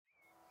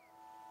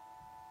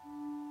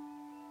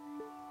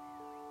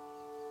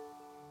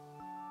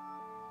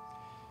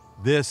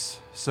This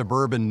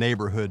suburban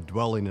neighborhood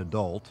dwelling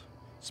adult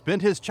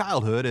spent his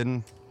childhood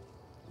in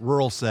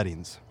rural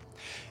settings.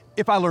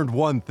 If I learned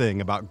one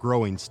thing about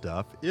growing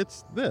stuff,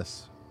 it's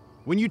this.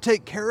 When you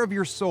take care of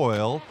your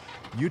soil,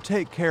 you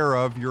take care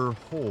of your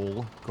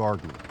whole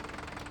garden.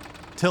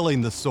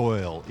 Tilling the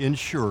soil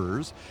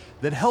ensures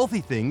that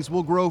healthy things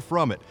will grow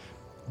from it,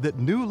 that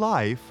new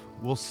life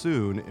will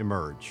soon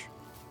emerge.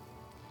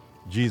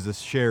 Jesus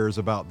shares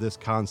about this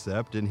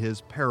concept in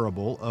his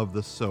parable of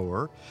the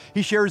sower.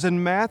 He shares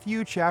in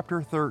Matthew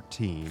chapter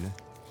 13.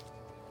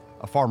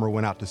 A farmer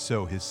went out to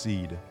sow his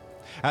seed.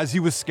 As he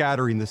was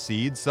scattering the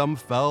seed, some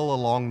fell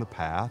along the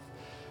path,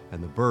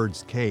 and the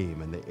birds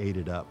came and they ate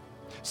it up.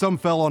 Some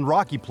fell on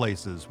rocky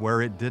places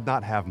where it did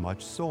not have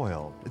much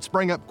soil. It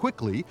sprang up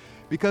quickly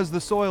because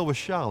the soil was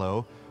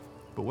shallow,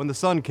 but when the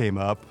sun came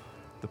up,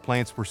 the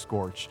plants were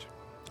scorched,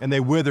 and they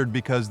withered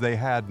because they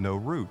had no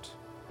root.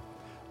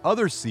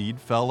 Other seed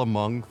fell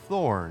among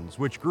thorns,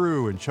 which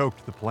grew and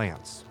choked the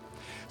plants.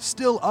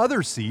 Still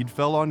other seed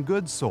fell on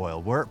good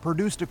soil, where it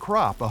produced a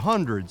crop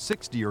 100,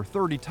 60, or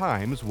 30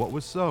 times what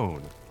was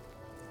sown.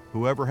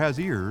 Whoever has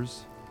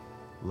ears,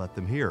 let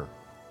them hear.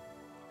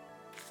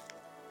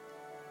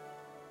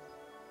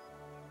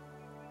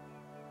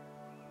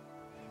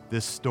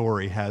 This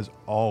story has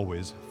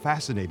always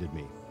fascinated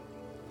me.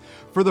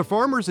 For the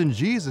farmers in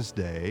Jesus'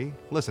 day,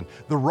 listen,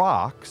 the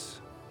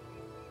rocks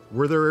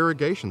were their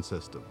irrigation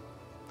system.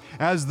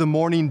 As the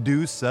morning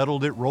dew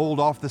settled, it rolled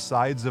off the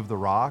sides of the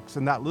rocks,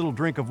 and that little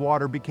drink of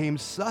water became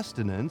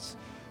sustenance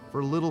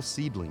for little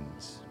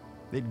seedlings.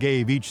 It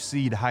gave each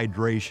seed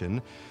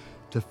hydration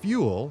to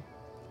fuel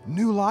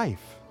new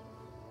life.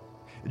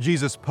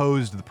 Jesus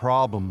posed the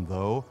problem,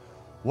 though.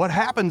 What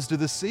happens to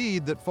the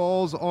seed that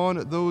falls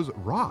on those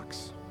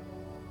rocks?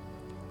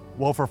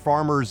 Well, for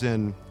farmers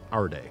in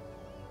our day.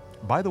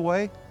 By the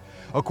way,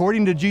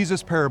 according to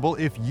Jesus' parable,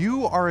 if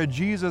you are a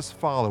Jesus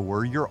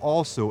follower, you're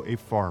also a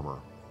farmer.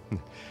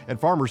 And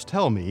farmers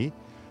tell me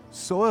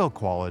soil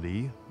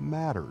quality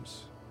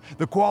matters.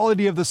 The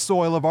quality of the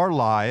soil of our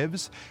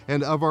lives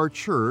and of our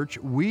church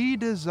we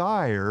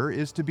desire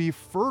is to be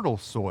fertile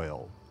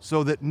soil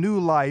so that new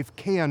life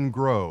can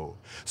grow,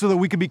 so that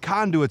we can be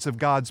conduits of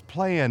God's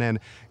plan and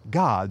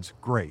God's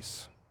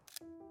grace.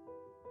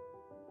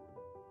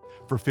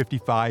 For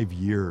 55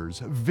 years,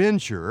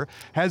 Venture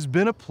has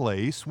been a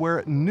place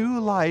where new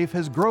life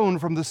has grown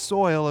from the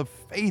soil of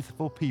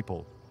faithful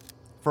people.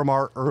 From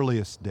our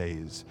earliest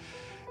days,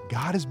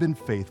 God has been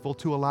faithful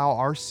to allow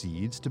our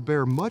seeds to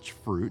bear much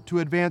fruit to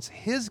advance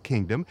His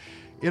kingdom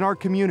in our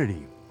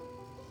community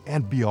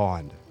and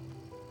beyond.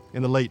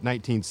 In the late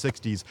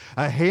 1960s,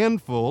 a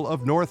handful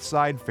of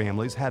Northside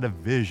families had a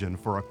vision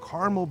for a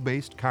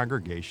Carmel-based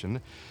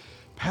congregation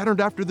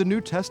patterned after the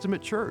New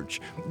Testament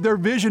church. Their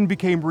vision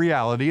became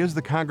reality as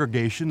the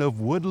congregation of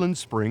Woodland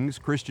Springs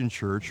Christian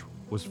Church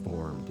was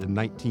formed. In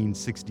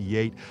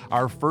 1968,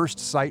 our first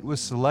site was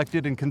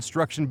selected and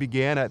construction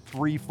began at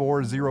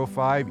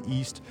 3405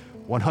 East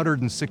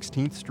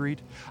 116th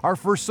Street. Our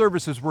first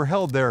services were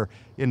held there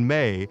in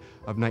May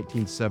of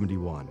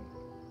 1971.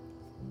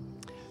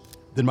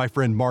 Then my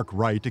friend Mark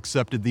Wright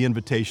accepted the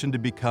invitation to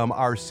become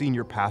our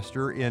senior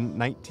pastor in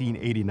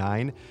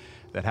 1989.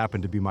 That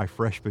happened to be my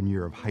freshman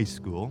year of high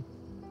school.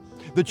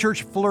 The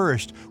church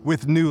flourished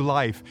with new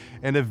life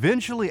and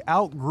eventually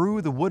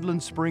outgrew the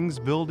Woodland Springs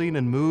building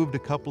and moved a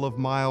couple of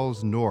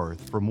miles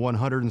north from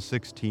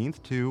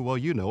 116th to, well,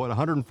 you know it,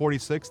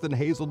 146th and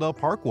Hazeldale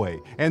Parkway,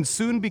 and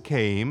soon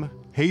became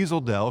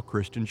Hazeldale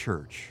Christian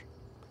Church.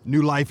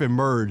 New life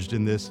emerged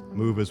in this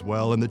move as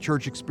well, and the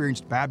church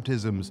experienced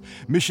baptisms,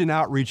 mission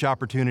outreach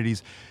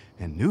opportunities,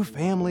 and new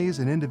families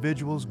and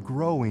individuals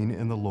growing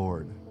in the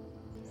Lord.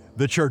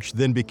 The church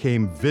then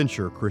became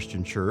Venture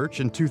Christian Church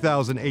in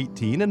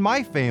 2018, and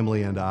my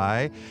family and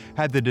I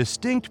had the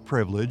distinct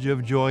privilege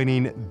of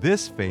joining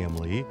this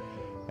family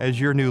as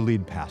your new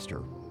lead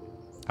pastor.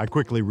 I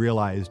quickly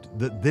realized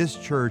that this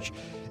church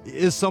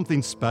is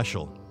something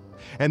special,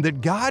 and that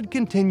God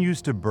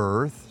continues to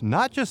birth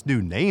not just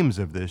new names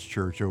of this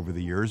church over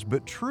the years,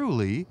 but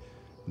truly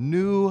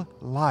new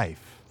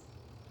life.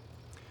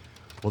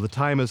 Well, the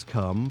time has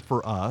come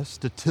for us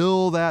to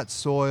till that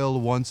soil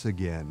once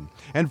again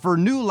and for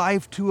new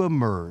life to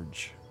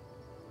emerge.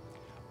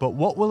 But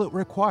what will it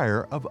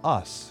require of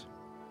us?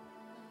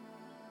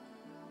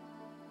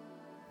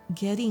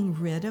 Getting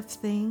rid of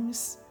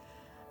things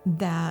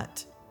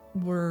that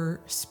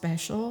were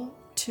special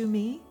to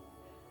me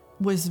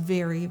was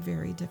very,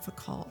 very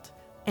difficult.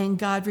 And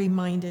God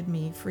reminded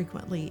me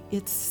frequently,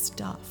 it's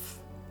stuff.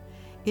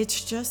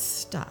 It's just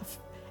stuff,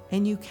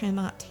 and you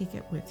cannot take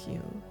it with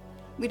you.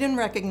 We didn't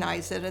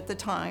recognize it at the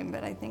time,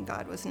 but I think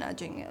God was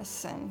nudging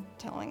us and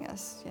telling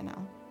us,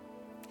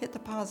 hit the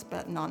pause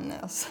button on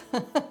this.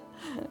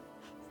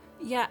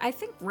 Yeah, I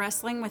think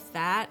wrestling with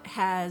that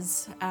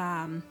has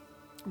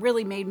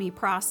really made me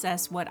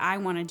process what I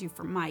want to do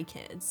for my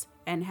kids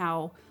and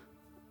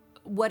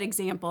what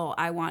example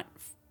I want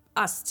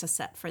us to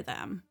set for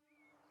them.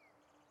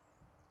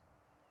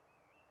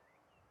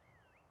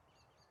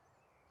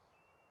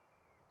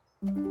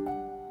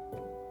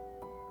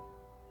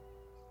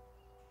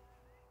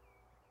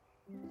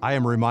 I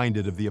am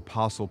reminded of the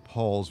Apostle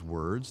Paul's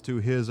words to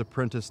his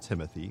apprentice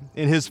Timothy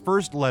in his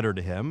first letter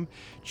to him,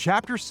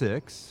 chapter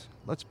 6.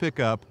 Let's pick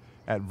up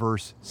at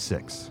verse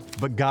 6.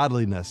 But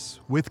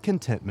godliness with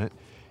contentment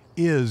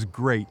is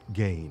great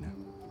gain.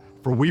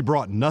 For we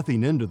brought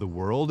nothing into the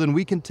world, and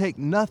we can take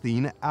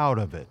nothing out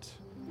of it.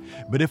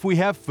 But if we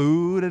have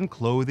food and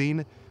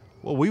clothing,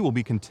 well, we will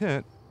be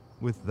content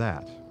with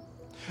that.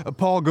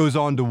 Paul goes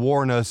on to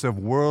warn us of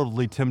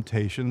worldly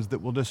temptations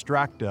that will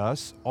distract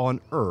us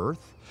on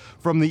earth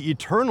from the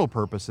eternal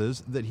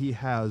purposes that he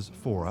has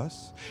for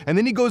us. And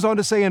then he goes on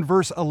to say in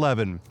verse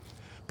 11,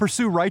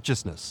 pursue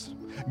righteousness,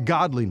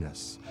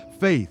 godliness,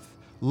 faith,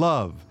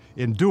 love,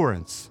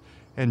 endurance,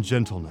 and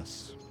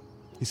gentleness.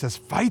 He says,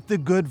 fight the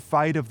good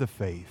fight of the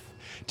faith.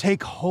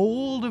 Take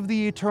hold of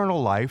the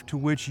eternal life to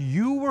which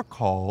you were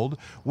called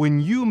when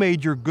you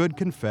made your good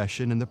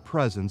confession in the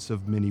presence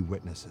of many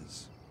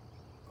witnesses.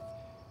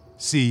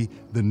 See,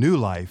 the new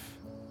life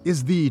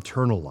is the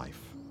eternal life.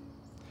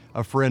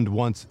 A friend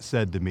once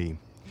said to me,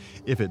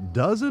 if it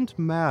doesn't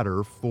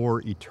matter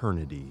for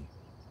eternity,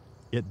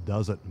 it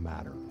doesn't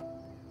matter.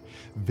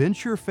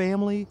 Venture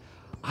family,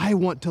 I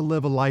want to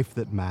live a life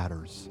that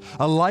matters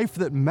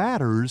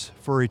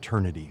for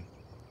eternity.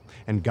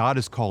 And God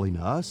is calling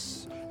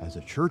us as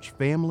a church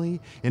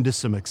family into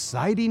some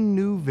exciting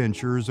new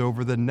ventures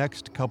over the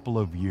next couple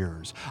of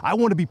years. I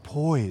want to be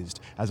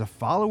poised as a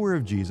follower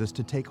of Jesus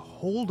to take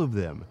hold of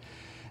them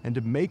and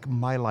to make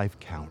my life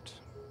count.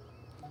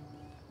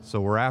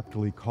 So we're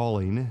aptly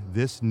calling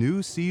this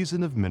new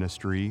season of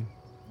ministry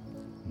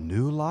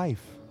New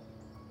Life.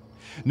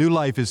 New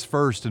life is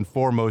first and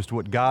foremost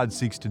what God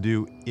seeks to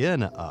do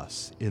in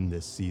us in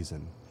this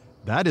season.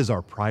 That is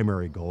our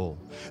primary goal,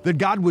 that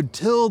God would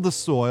till the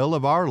soil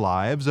of our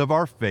lives, of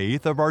our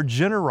faith, of our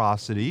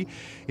generosity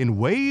in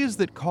ways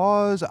that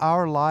cause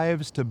our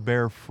lives to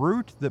bear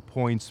fruit that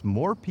points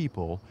more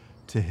people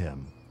to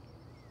Him.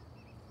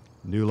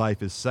 New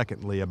life is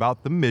secondly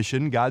about the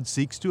mission God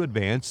seeks to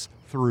advance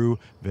through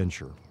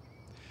venture.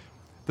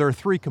 There are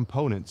three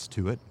components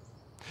to it.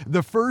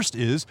 The first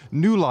is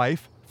new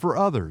life for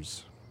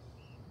others.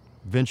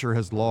 Venture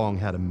has long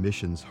had a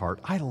missions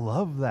heart. I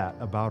love that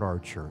about our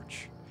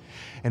church.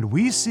 And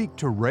we seek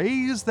to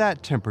raise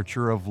that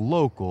temperature of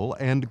local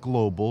and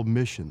global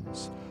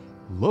missions.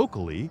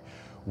 Locally,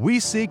 we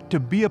seek to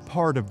be a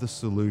part of the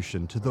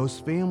solution to those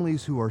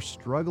families who are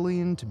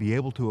struggling to be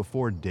able to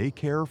afford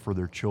daycare for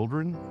their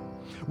children.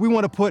 We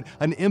want to put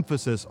an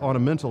emphasis on a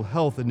mental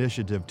health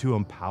initiative to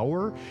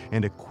empower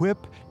and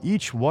equip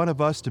each one of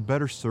us to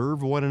better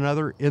serve one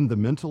another in the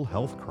mental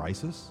health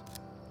crisis.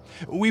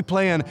 We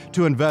plan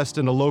to invest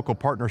in a local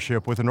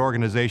partnership with an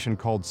organization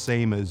called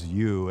Same As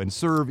You and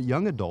serve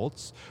young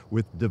adults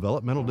with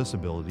developmental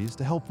disabilities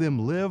to help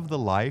them live the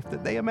life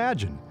that they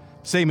imagine.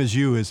 Same As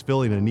You is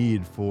filling a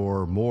need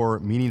for more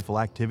meaningful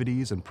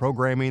activities and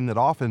programming that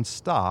often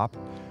stop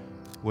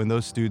when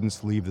those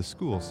students leave the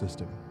school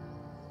system.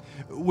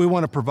 We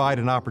want to provide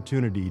an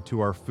opportunity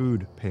to our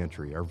food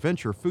pantry, our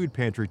venture food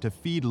pantry, to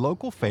feed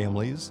local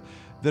families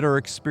that are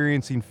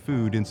experiencing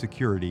food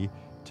insecurity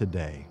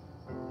today.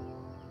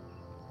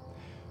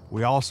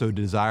 We also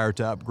desire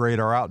to upgrade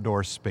our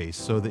outdoor space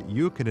so that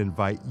you can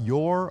invite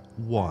your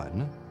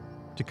one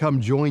to come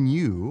join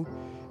you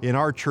in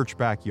our church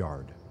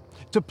backyard,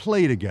 to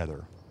play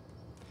together.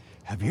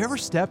 Have you ever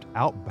stepped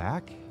out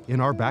back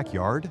in our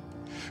backyard?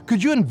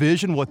 Could you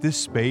envision what this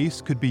space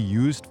could be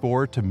used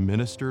for to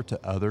minister to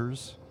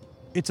others?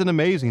 It's an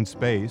amazing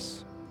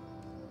space.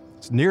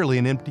 It's nearly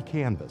an empty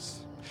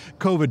canvas.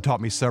 COVID taught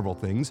me several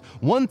things.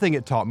 One thing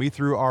it taught me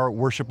through our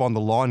worship on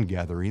the lawn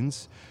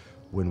gatherings: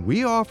 when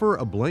we offer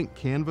a blank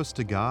canvas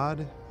to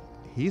God,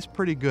 He's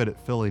pretty good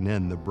at filling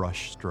in the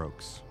brush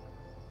strokes.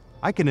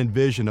 I can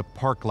envision a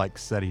park-like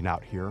setting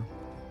out here.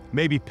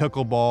 Maybe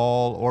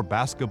pickleball or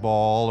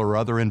basketball or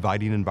other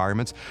inviting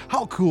environments.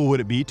 How cool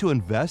would it be to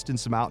invest in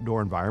some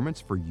outdoor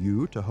environments for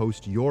you to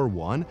host your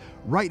one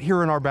right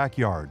here in our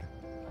backyard?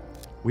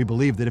 We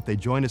believe that if they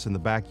join us in the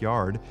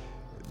backyard,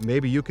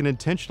 maybe you can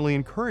intentionally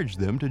encourage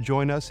them to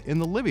join us in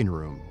the living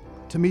room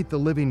to meet the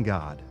living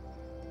God.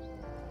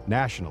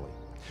 Nationally,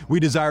 we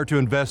desire to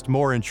invest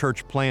more in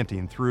church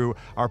planting through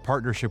our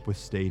partnership with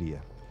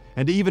Stadia,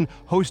 and to even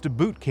host a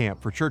boot camp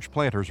for church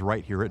planters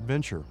right here at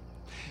Venture.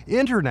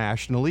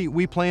 Internationally,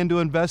 we plan to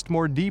invest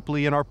more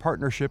deeply in our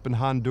partnership in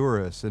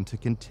Honduras and to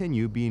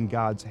continue being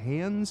God's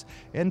hands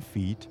and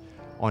feet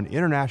on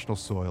international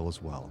soil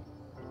as well.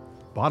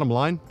 Bottom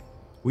line,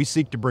 we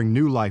seek to bring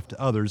new life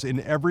to others in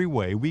every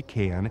way we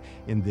can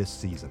in this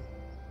season.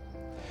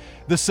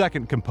 The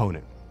second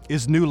component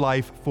is new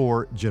life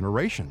for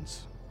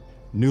generations.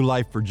 New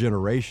Life for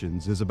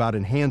Generations is about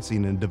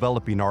enhancing and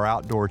developing our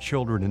outdoor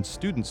children and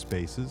student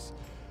spaces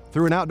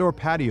through an outdoor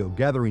patio,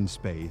 gathering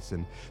space,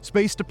 and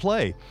space to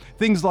play.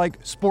 Things like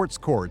sports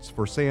courts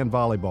for sand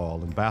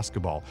volleyball and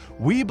basketball.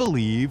 We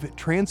believe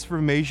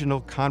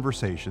transformational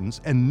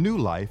conversations and new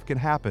life can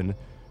happen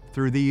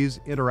through these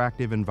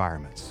interactive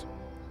environments.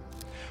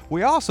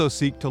 We also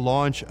seek to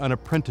launch an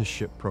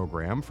apprenticeship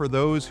program for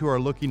those who are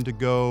looking to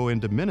go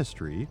into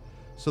ministry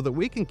so that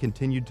we can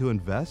continue to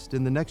invest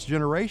in the next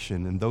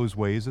generation in those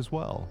ways as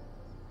well.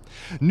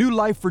 New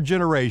Life for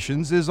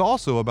Generations is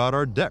also about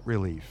our debt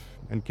relief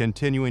and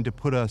continuing to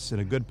put us in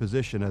a good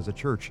position as a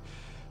church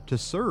to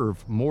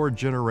serve more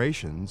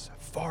generations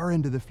far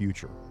into the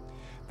future.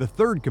 The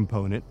third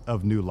component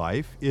of New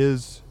Life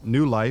is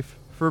New Life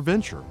for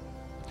Venture.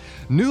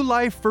 New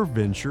Life for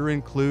Venture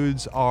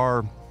includes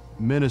our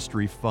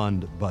ministry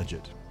fund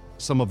budget.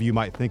 Some of you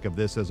might think of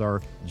this as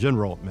our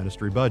general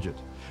ministry budget.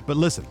 But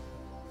listen,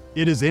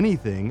 it is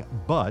anything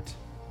but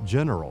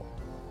general.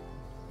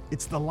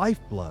 It's the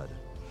lifeblood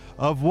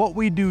of what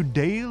we do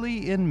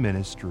daily in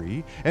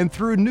ministry, and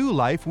through New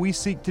Life, we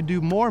seek to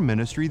do more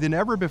ministry than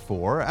ever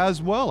before,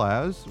 as well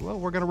as,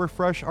 we're going to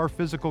refresh our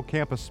physical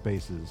campus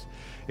spaces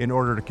in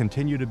order to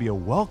continue to be a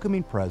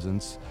welcoming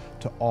presence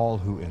to all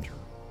who enter.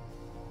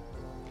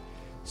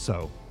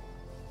 So,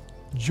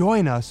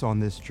 join us on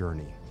this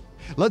journey.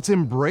 Let's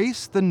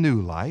embrace the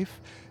new life,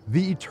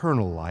 the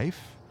eternal life,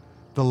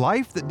 the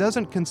life that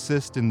doesn't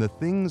consist in the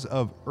things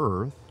of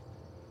earth,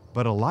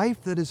 but a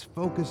life that is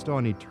focused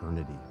on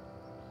eternity.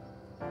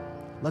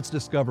 Let's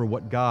discover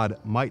what God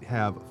might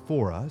have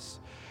for us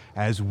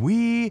as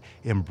we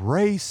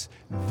embrace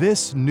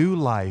this new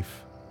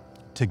life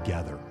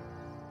together.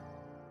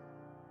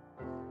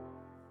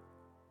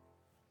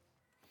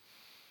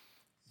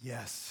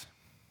 Yes,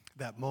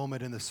 that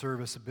moment in the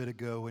service a bit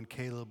ago when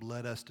Caleb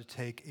led us to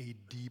take a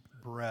deep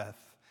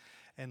breath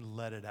and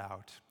let it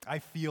out. I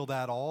feel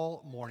that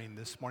all morning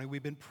this morning.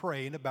 We've been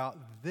praying about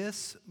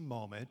this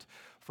moment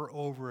for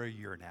over a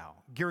year now,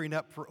 gearing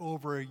up for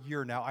over a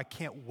year now. I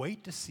can't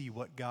wait to see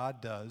what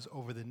God does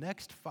over the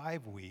next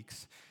 5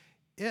 weeks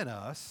in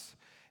us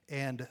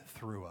and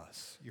through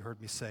us. You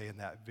heard me say in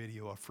that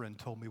video, a friend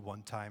told me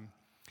one time,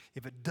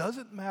 if it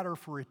doesn't matter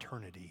for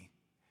eternity,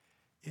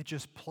 it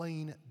just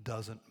plain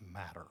doesn't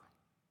matter.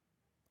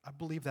 I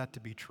believe that to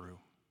be true.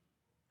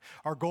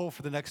 Our goal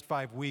for the next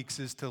 5 weeks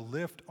is to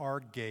lift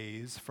our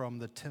gaze from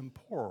the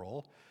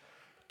temporal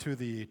to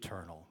the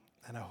eternal.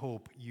 And I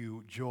hope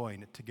you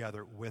join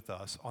together with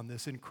us on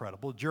this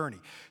incredible journey.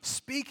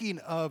 Speaking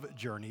of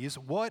journeys,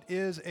 what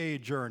is a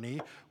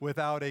journey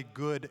without a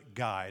good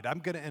guide? I'm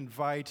going to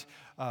invite,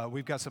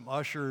 we've got some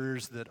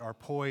ushers that are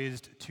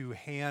poised to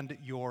hand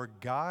your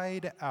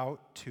guide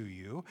out to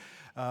you.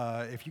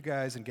 If you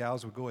guys and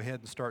gals would go ahead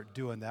and start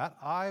doing that,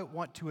 I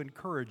want to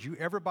encourage you.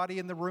 Everybody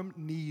in the room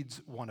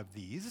needs one of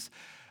these.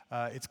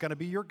 It's going to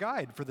be your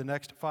guide for the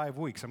next 5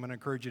 weeks. I'm going to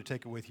encourage you to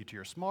take it with you to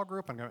your small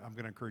group. I'm going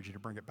to encourage you to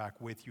bring it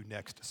back with you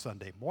next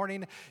Sunday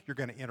morning. You're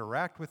going to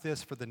interact with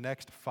this for the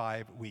next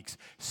 5 weeks.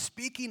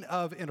 Speaking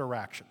of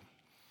interaction,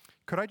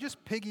 could I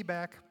just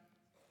piggyback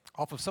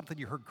off of something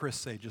you heard Chris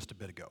say just a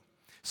bit ago?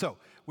 So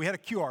we had a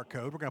QR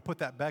code. We're going to put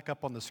that back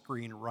up on the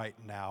screen right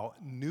now.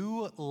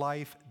 New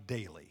Life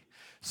Daily.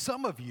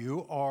 Some of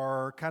you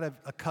are kind of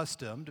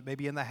accustomed,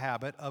 maybe in the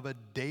habit of a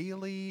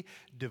daily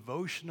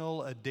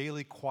devotional, a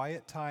daily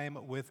quiet time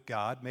with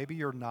God. Maybe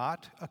you're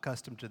not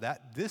accustomed to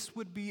that. This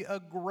would be a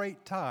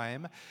great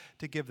time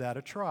to give that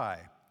a try.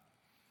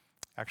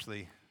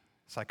 Actually,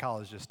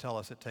 psychologists tell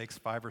us it takes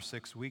 5 or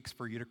 6 weeks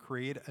for you to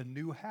create a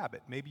new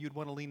habit. Maybe you'd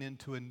want to lean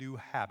into a new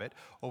habit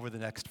over the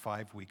next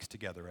 5 weeks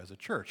together as a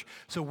church.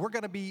 So we're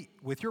going to be,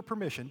 with your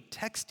permission,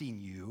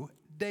 texting you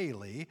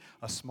daily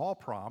a small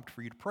prompt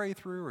for you to pray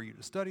through or you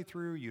to study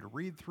through, you to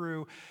read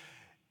through.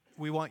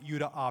 We want you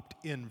to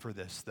opt in for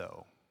this,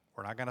 though.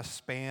 We're not going to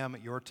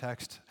spam your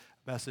text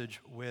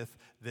message with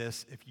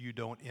this if you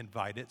don't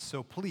invite it.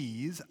 So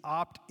please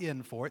opt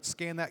in for it.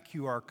 Scan that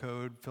QR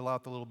code, fill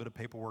out the little bit of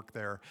paperwork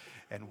there,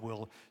 and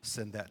we'll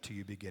send that to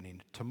you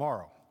beginning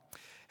tomorrow.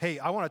 Hey,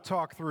 I want to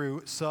talk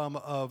through some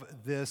of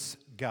this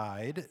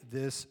guide,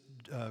 this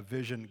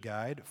vision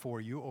guide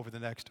for you over the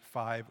next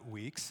 5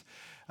 weeks.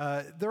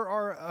 There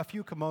are a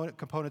few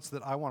components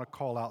that I want to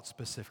call out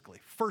specifically.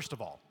 First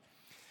of all,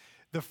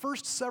 the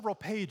first several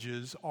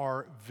pages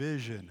are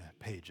vision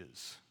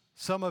pages.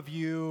 Some of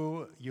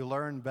you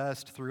learn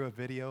best through a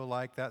video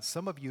like that.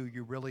 Some of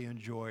you really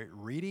enjoy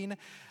reading.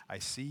 I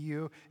see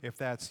you. If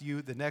that's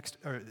you,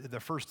 the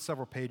first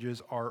several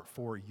pages are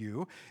for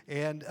you.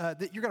 And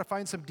you're going to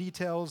find some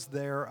details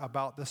there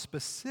about the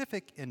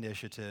specific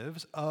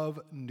initiatives of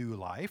New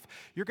Life.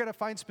 You're going to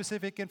find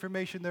specific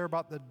information there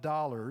about the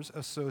dollars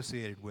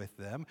associated with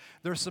them.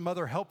 There's some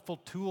other helpful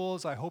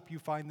tools. I hope you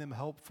find them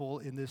helpful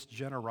in this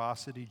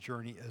generosity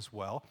journey as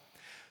well.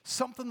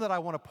 Something that I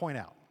want to point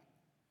out.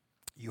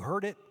 You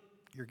heard it,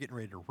 you're getting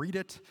ready to read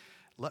it.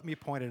 Let me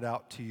point it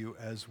out to you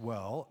as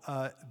well,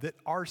 that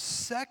our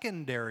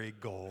secondary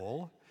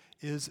goal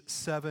is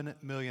 $7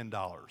 million.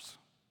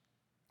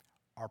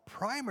 Our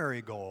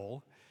primary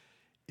goal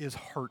is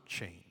heart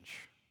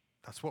change.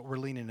 That's what we're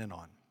leaning in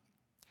on.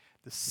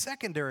 The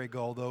secondary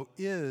goal, though,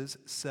 is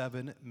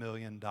 $7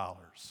 million.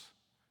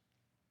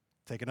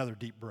 Take another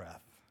deep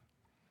breath.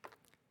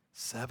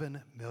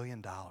 $7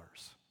 million.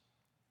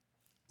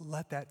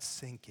 Let that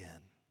sink in.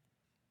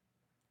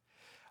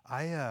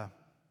 I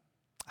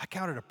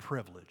count it a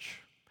privilege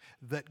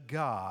that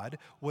God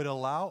would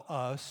allow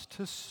us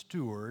to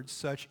steward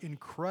such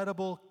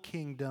incredible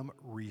kingdom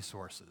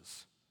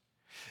resources.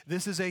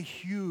 This is a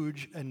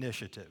huge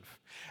initiative,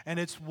 and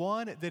it's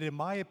one that, in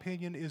my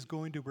opinion, is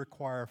going to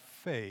require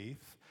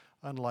faith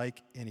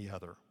unlike any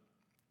other.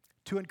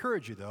 To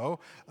encourage you, though,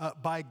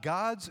 by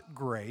God's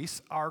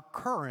grace, our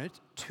current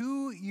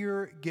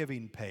 2-year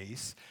giving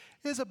pace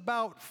is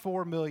about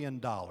 $4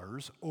 million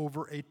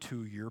over a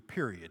 2-year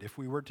period. If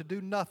we were to do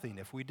nothing,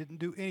 if we didn't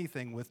do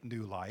anything with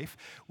New Life,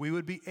 we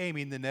would be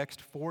aiming the next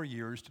 4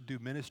 years to do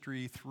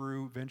ministry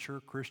through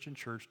Venture Christian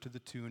Church to the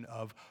tune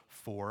of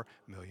 $4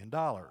 million.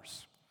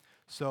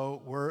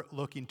 So we're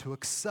looking to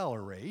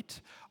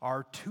accelerate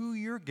our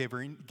 2-year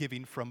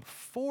giving from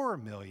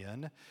 $4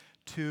 million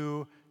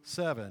to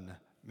 $7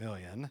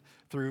 million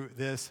through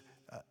this.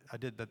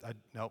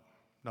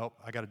 Nope,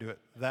 I got to do it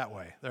that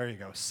way. There you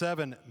go.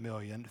 $7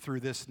 million through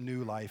this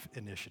New Life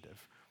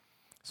initiative.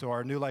 So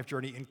our New Life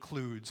journey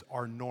includes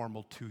our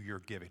normal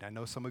 2-year giving. I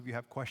know some of you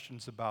have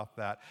questions about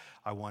that.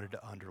 I wanted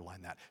to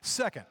underline that.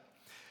 Second,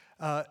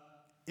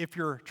 if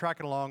you're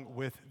tracking along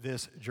with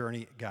this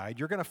journey guide,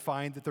 you're going to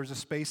find that there's a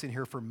space in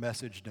here for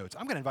message notes.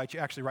 I'm going to invite you,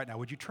 actually right now,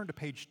 would you turn to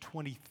page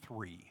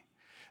 23?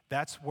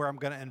 That's where I'm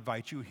going to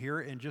invite you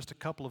here in just a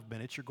couple of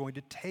minutes. You're going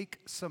to take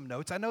some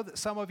notes. I know that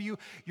some of you,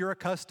 you're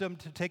accustomed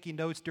to taking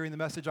notes during the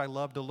message. I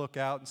love to look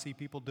out and see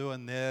people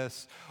doing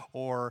this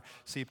or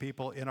see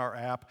people in our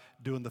app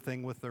doing the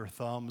thing with their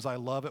thumbs. I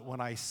love it when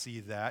I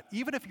see that.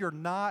 Even if you're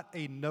not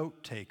a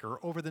note taker,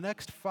 over the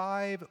next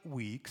 5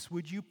 weeks,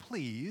 would you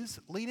please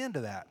lean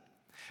into that?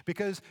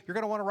 Because you're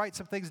going to want to write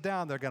some things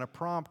down that are going to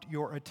prompt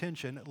your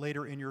attention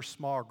later in your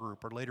small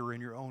group or later in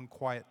your own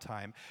quiet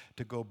time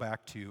to go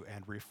back to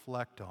and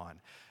reflect on.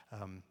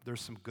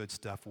 There's some good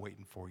stuff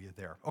waiting for you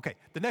there. Okay,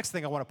 the next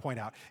thing I want to point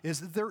out is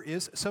that there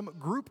is some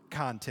group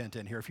content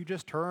in here. If you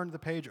just turn the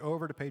page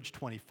over to page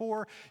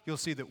 24, you'll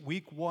see that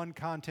week 1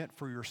 content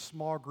for your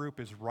small group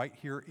is right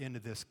here in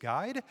this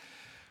guide.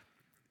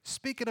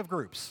 Speaking of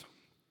groups,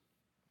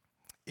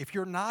 if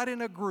you're not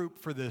in a group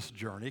for this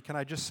journey, can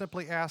I just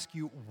simply ask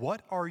you,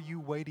 what are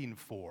you waiting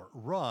for?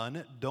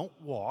 Run, don't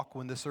walk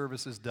when the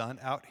service is done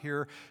out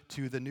here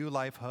to the New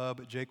Life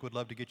Hub. Jake would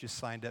love to get you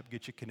signed up,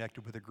 get you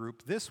connected with a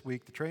group. This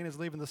week, the train is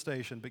leaving the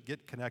station, but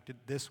get connected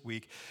this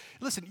week.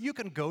 Listen, you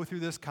can go through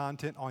this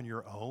content on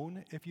your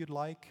own if you'd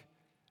like,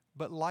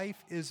 but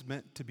life is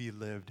meant to be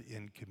lived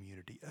in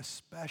community,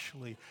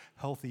 especially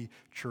healthy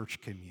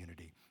church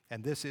community.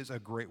 And this is a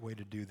great way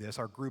to do this.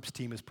 Our groups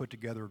team has put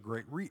together a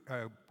great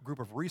group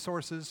of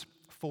resources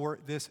for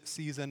this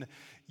season.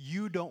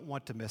 You don't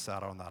want to miss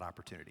out on that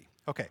opportunity.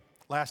 Okay,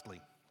 lastly,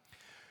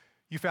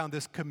 you found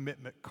this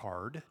commitment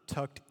card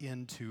tucked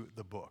into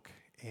the book.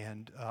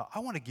 And I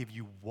want to give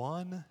you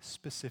one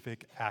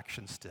specific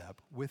action step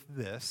with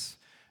this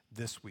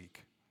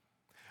week.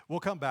 We'll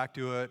come back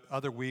to it.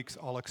 Other weeks,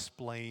 I'll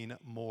explain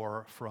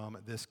more from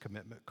this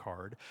commitment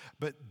card.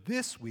 But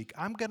this week,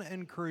 I'm going to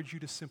encourage you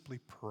to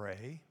simply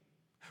pray.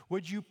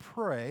 Would you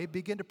pray,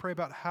 begin to pray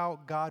about how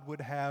God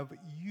would have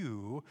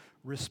you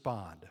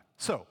respond?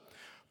 So,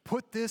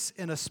 put this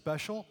in a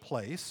special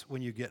place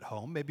when you get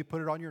home. Maybe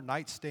put it on your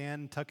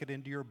nightstand, tuck it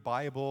into your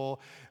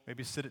Bible,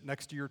 maybe sit it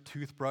next to your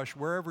toothbrush,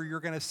 wherever you're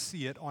going to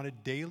see it on a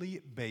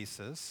daily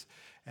basis,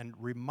 and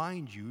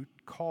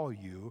call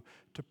you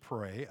to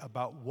pray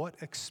about what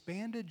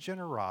expanded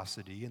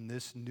generosity in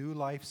this New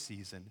Life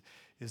season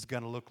is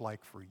going to look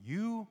like for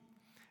you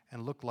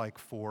and look like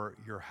for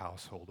your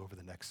household over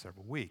the next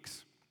several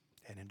weeks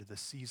and into the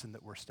season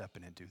that we're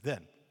stepping into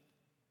then.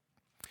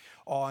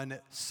 On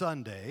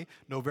Sunday,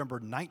 November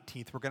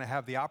 19th, we're going to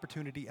have the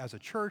opportunity as a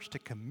church to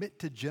commit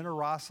to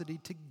generosity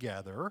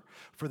together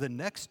for the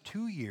next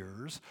 2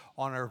 years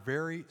on our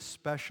very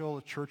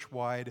special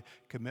church-wide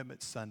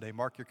Commitment Sunday.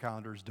 Mark your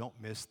calendars. Don't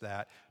miss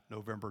that.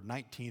 November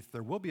 19th.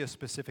 There will be a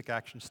specific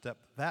action step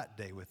that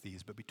day with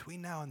these, but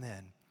between now and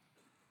then,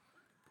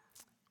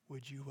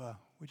 would you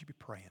be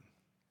praying?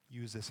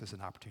 Use this as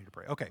an opportunity to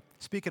pray. Okay,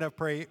 speaking of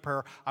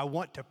prayer, I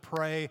want to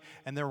pray,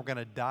 and then we're going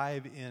to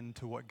dive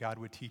into what God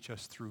would teach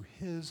us through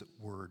His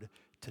Word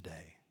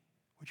today.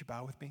 Would you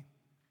bow with me?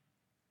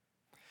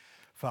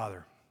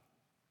 Father,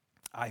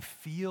 I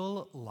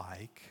feel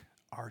like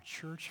our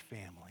church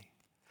family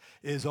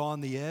is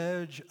on the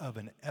edge of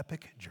an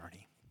epic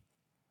journey.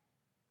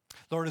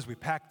 Lord, as we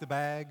pack the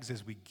bags,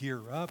 as we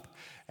gear up,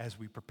 as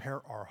we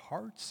prepare our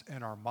hearts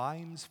and our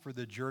minds for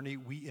the journey,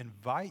 we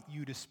invite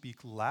you to speak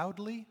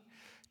loudly,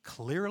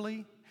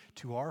 clearly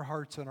to our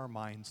hearts and our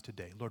minds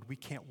today. Lord, we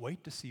can't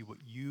wait to see what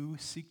you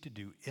seek to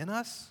do in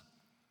us,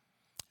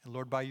 and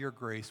Lord, by your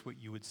grace, what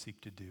you would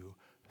seek to do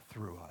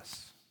through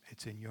us.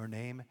 It's in your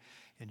name,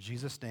 in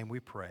Jesus' name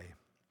we pray.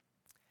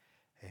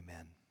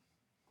 Amen.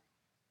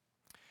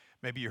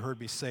 Maybe you heard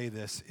me say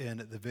this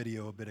in the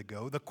video a bit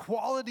ago. The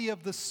quality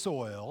of the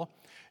soil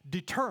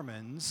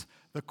determines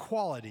the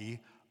quality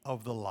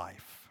of the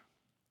life.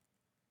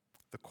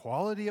 The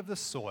quality of the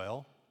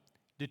soil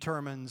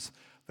determines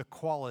the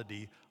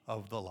quality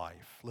of the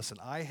life. Listen,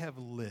 I have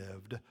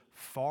lived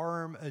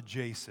farm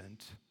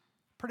adjacent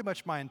pretty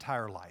much my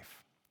entire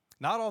life.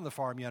 Not on the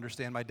farm, you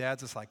understand. My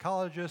dad's a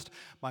psychologist.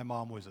 My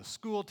mom was a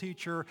school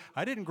teacher.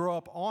 I didn't grow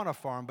up on a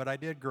farm, but I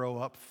did grow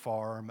up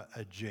farm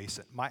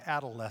adjacent. My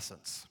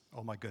adolescence,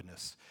 oh my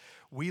goodness,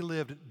 we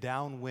lived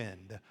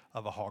downwind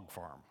of a hog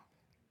farm.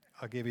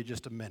 I'll give you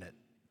just a minute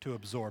to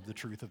absorb the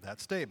truth of that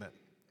statement.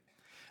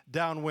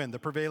 Downwind, the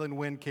prevailing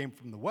wind came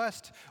from the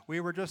west. We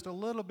were just a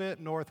little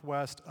bit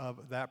northwest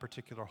of that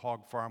particular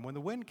hog farm. When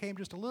the wind came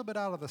just a little bit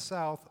out of the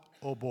south,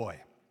 oh boy.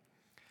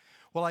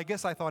 Well, I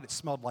guess I thought it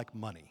smelled like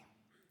money.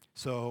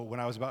 So when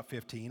I was about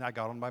 15, I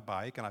got on my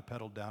bike and I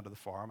pedaled down to the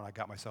farm and I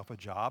got myself a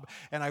job.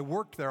 And I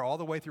worked there all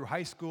the way through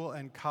high school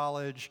and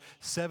college.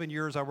 7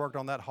 years I worked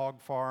on that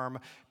hog farm,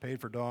 paid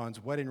for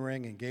Dawn's wedding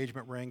ring,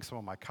 engagement ring, some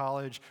of my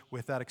college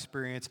with that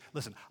experience.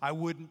 Listen, I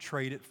wouldn't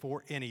trade it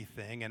for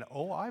anything. And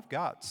oh, I've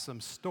got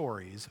some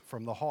stories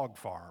from the hog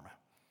farm.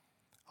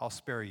 I'll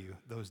spare you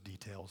those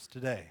details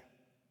today.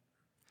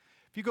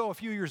 If you go a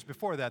few years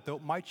before that, though,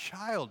 my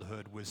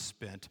childhood was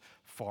spent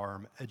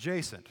farm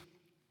adjacent.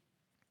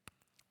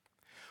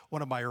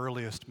 One of my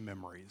earliest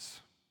memories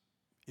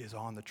is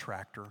on the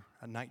tractor,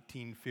 a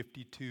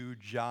 1952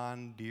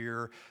 John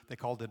Deere. They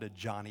called it a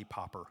Johnny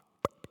Popper.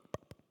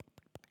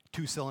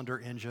 2-cylinder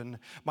engine.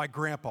 My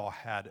grandpa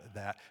had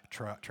that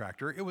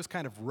tractor. It was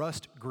kind of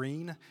rust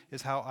green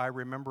is how I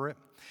remember it.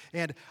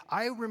 And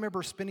I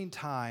remember spending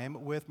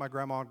time with my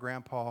grandma and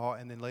grandpa,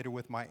 and then later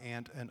with my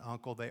aunt and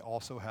uncle. They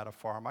also had a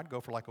farm. I'd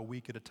go for like a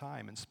week at a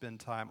time and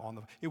spend time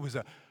on it was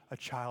a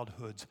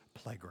childhood's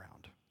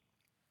playground.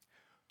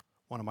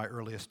 One of my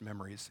earliest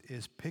memories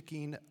is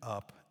picking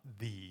up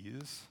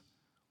these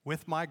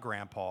with my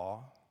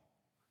grandpa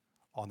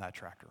on that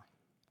tractor.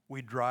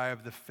 We'd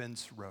drive the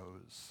fence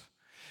rows,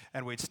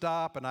 and we'd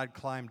stop, and I'd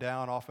climb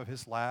down off of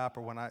his lap,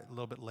 or a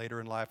little bit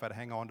later in life, I'd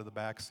hang on to the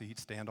back seat,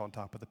 stand on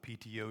top of the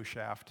PTO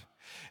shaft,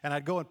 and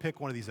I'd go and pick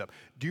one of these up.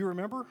 Do you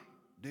remember?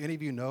 Do any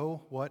of you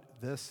know what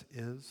this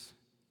is?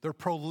 They're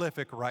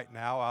prolific right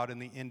now out in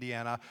the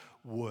Indiana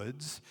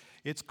woods.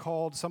 It's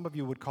called, some of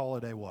you would call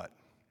it a what?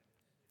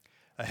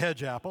 A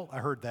hedge apple, I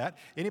heard that.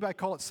 Anybody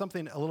call it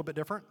something a little bit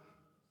different?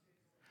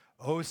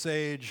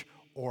 Osage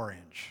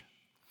orange.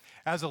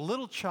 As a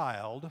little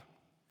child,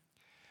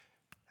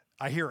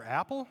 I hear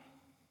apple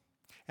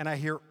and I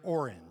hear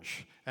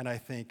orange, and I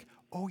think,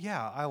 oh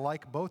yeah, I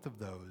like both of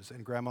those.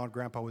 And Grandma and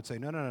Grandpa would say,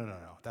 no,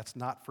 that's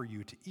not for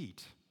you to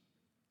eat.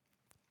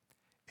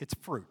 It's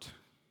fruit.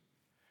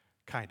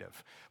 Kind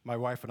of. My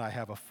wife and I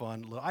have a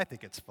I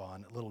think it's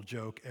fun, little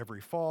joke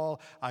every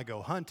fall. I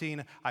go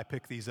hunting, I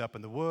pick these up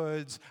in the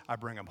woods, I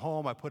bring them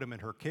home, I put them in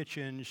her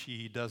kitchen.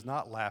 She does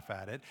not laugh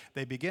at it.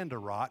 They begin to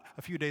rot.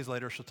 A few days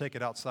later, she'll take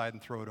it outside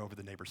and throw it over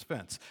the neighbor's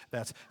fence.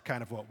 That's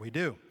kind of what we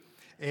do.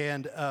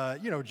 And,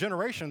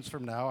 generations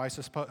from now, I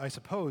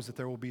suppose that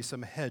there will be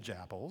some hedge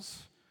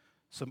apples,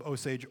 some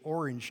Osage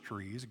orange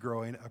trees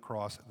growing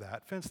across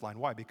that fence line.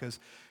 Why?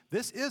 Because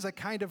this is a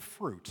kind of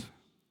fruit.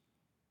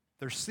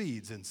 There's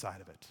seeds inside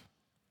of it.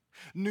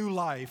 New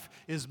life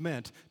is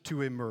meant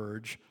to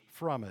emerge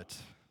from it.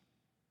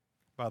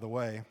 By the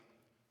way,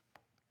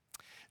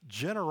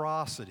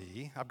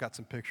 generosity, I've got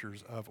some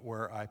pictures of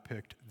where I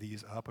picked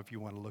these up if you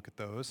want to look at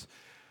those.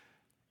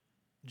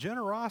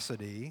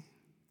 Generosity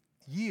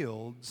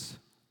yields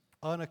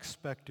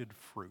unexpected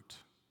fruit.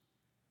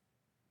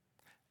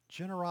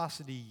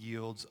 Generosity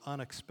yields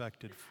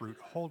unexpected fruit.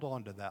 Hold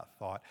on to that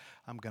thought.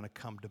 I'm going to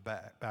come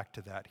back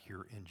to that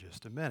here in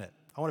just a minute.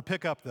 I want to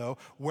pick up, though,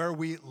 where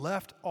we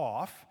left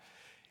off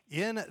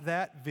in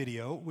that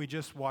video we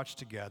just watched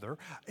together.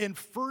 In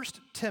 1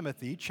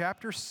 Timothy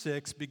chapter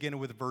 6, beginning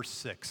with verse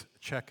 6.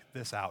 Check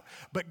this out.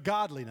 But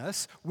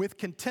godliness with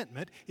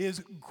contentment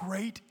is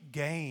great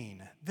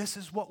gain. This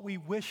is what we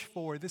wish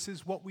for. This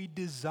is what we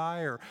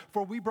desire.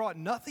 For we brought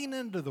nothing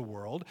into the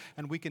world,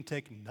 and we can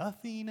take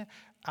nothing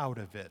out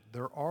of it.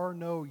 There are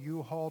no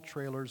U-Haul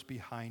trailers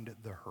behind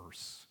the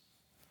hearse.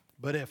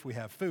 But if we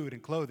have food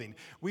and clothing,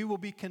 we will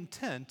be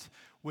content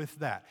with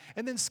that.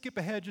 And then skip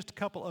ahead just a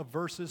couple of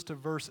verses to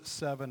verse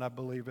 7, I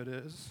believe it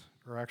is.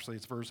 Or actually,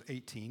 it's verse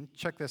 18.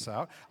 Check this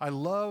out. I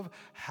love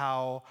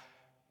how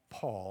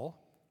Paul,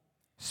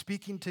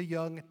 speaking to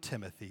young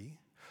Timothy,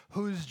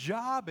 whose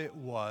job it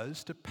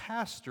was to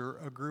pastor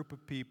a group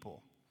of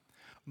people.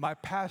 My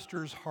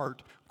pastor's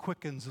heart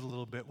quickens a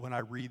little bit when I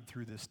read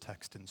through this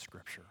text in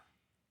Scripture.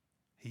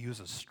 He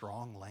uses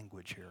strong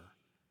language here.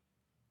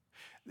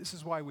 This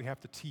is why we have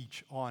to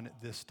teach on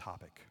this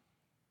topic.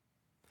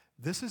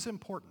 This is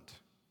important.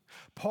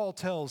 Paul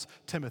tells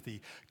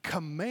Timothy,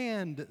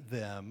 command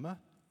them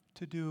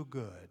to do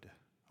good,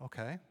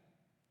 okay?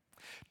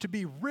 To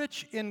be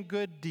rich in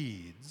good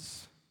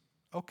deeds,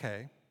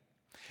 okay?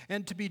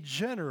 And to be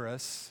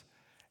generous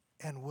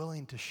and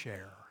willing to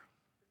share.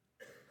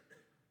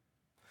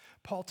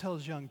 Paul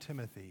tells young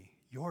Timothy,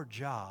 your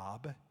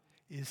job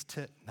is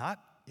to not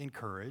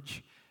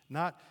encourage,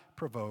 not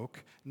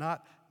provoke,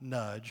 not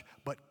nudge,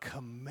 but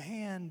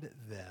command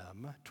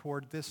them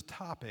toward this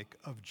topic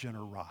of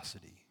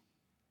generosity.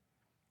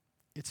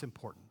 It's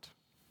important.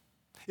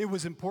 It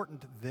was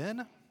important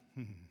then.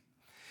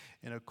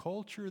 In a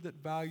culture that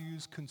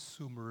values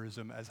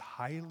consumerism as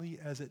highly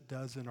as it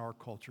does in our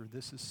culture,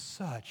 this is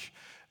such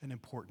an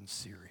important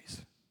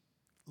series.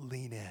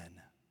 Lean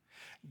in.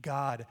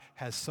 God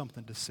has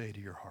something to say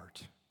to your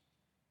heart.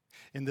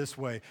 In this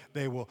way,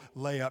 they will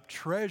lay up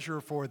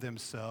treasure for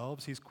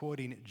themselves, he's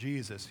quoting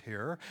Jesus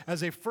here,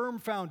 as a firm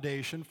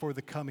foundation for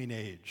the coming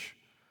age,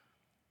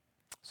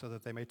 so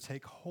that they may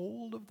take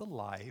hold of the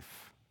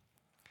life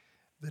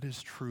that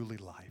is truly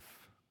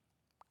life.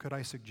 Could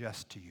I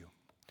suggest to you,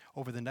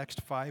 over the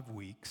next 5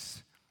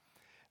 weeks,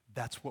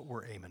 that's what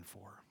we're aiming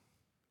for.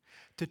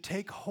 To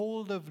take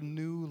hold of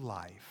new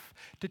life,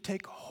 to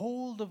take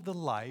hold of the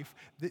life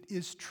that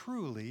is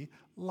truly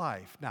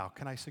life. Now,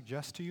 can I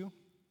suggest to you,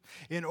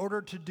 in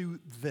order to do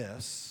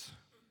this,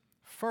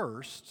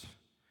 first,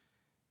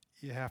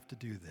 you have to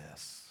do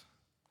this.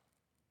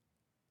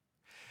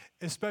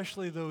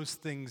 Especially those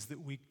things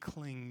that we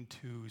cling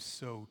to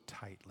so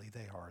tightly.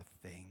 They are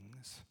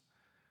things,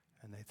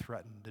 and they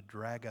threaten to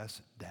drag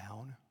us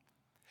down.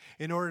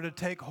 In order to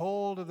take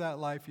hold of that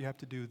life, you have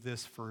to do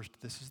this first.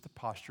 This is the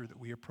posture that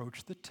we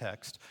approach the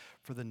text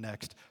for the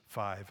next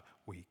 5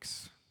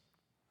 weeks.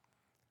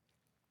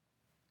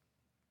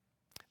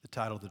 The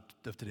title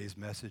of today's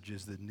message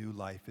is "The New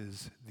Life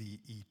is the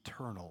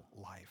Eternal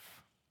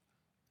Life."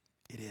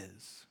 It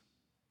is.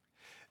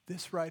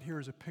 This right here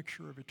is a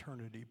picture of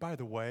eternity. By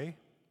the way,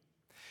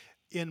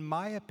 in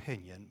my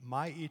opinion,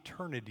 my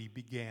eternity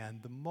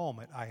began the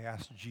moment I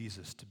asked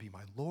Jesus to be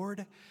my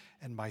Lord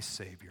and my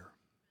Savior.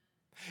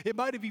 It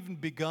might have even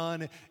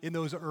begun in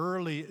those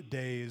early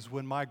days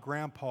when my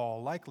grandpa,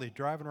 likely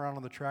driving around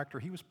on the tractor,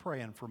 he was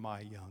praying for my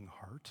young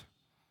heart.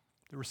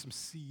 There were some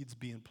seeds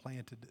being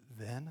planted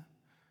then.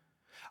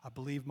 I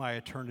believe my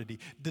eternity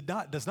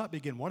does not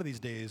begin one of these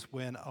days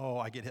when,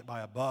 I get hit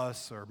by a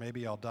bus, or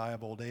maybe I'll die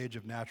of old age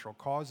of natural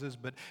causes.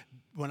 But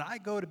when I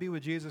go to be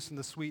with Jesus in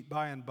the sweet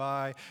by and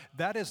by,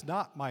 that is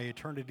not my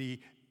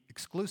eternity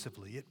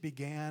exclusively. It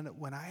began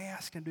when I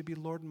asked him to be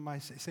Lord and my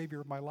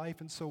Savior of my life.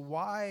 And so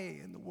why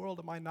in the world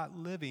am I not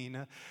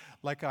living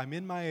like I'm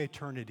in my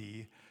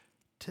eternity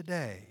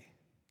today?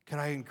 Can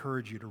I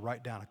encourage you to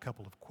write down a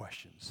couple of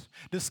questions?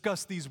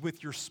 Discuss these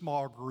with your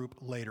small group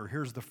later.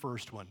 Here's the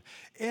first one.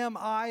 Am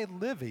I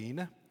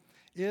living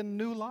in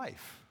new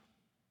life?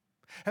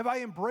 Have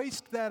I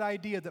embraced that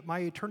idea that my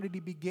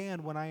eternity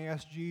began when I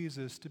asked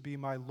Jesus to be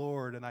my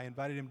Lord and I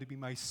invited him to be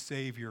my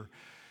Savior?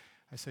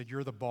 I said,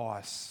 "You're the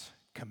boss.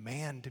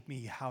 Command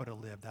me how to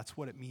live." That's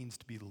what it means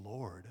to be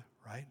Lord,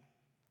 right?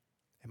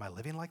 Am I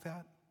living like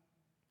that?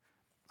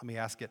 Let me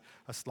ask it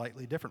a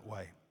slightly different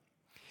way.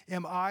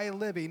 Am I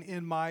living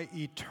in my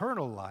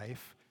eternal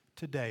life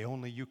today?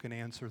 Only you can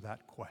answer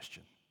that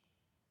question.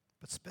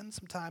 But spend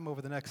some time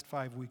over the next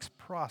 5 weeks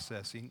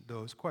processing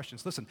those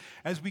questions. Listen,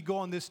 as we go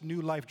on this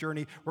new life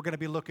journey, we're going to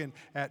be looking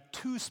at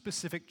 2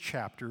 specific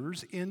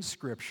chapters in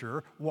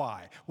Scripture.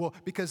 Why? Well,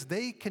 because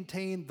they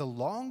contain the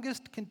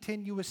longest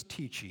continuous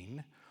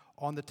teaching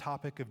on the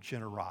topic of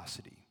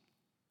generosity.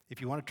 If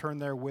you want to turn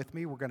there with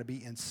me, we're going to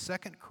be in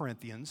 2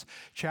 Corinthians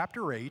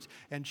chapter 8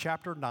 and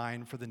chapter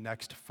 9 for the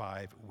next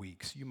 5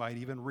 weeks. You might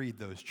even read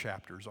those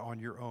chapters on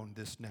your own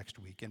this next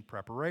week in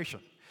preparation.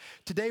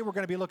 Today, we're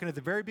going to be looking at the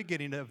very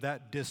beginning of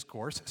that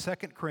discourse,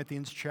 2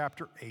 Corinthians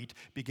chapter 8,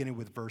 beginning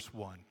with verse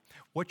 1.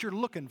 What you're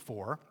looking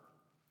for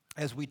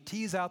as we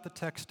tease out the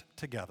text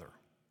together.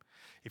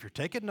 If you're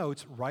taking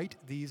notes, write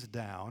these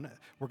down.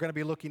 We're going to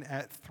be looking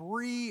at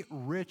 3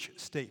 rich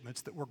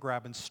statements that we're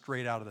grabbing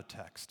straight out of the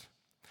text.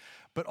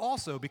 But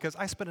also, because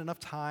I spent enough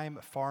time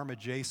farm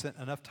adjacent,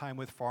 enough time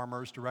with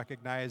farmers to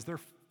recognize they're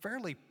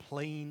fairly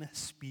plain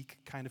speak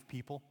kind of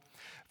people.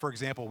 For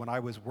example, when I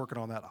was working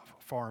on that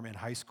farm in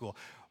high school,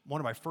 one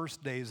of my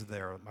first days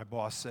there, my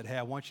boss said, "Hey,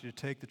 I want you to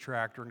take the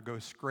tractor and go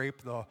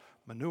scrape the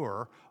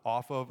manure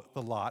off of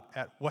the lot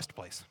at West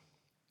Place."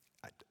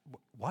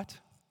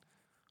 What?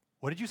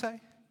 What did you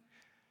say?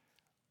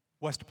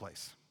 West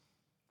Place.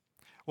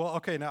 Well,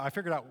 okay, now I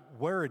figured out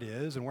where it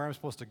is and where I'm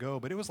supposed to go,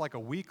 but it was like a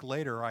week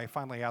later I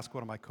finally asked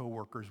one of my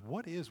coworkers,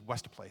 "What is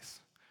West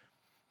Place?"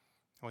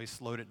 Well, he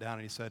slowed it down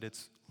and he said,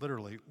 "It's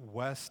literally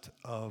west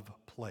of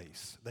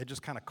place." They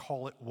just kind of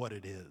call it what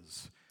it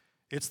is.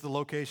 It's the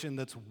location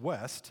that's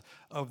west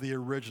of the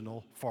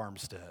original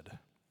farmstead.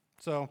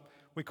 So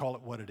we call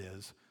it what it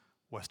is,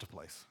 west of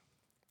place.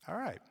 All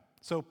right.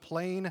 So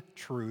plain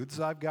truths.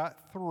 I've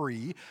got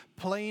 3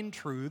 plain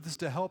truths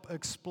to help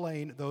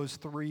explain those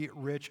 3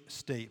 rich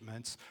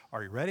statements.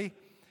 Are you ready?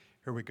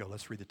 Here we go.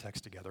 Let's read the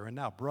text together. And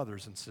now,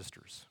 brothers and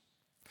sisters,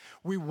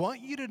 we want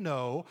you to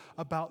know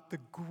about the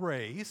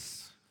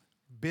grace,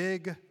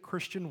 big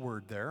Christian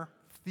word there,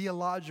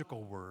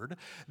 theological word,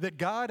 that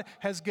God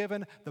has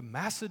given the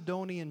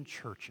Macedonian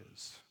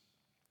churches.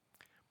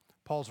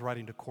 Paul's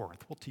writing to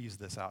Corinth. We'll tease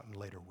this out in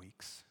later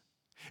weeks.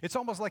 It's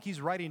almost like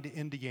he's writing to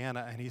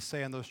Indiana and he's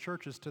saying those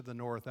churches to the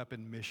north up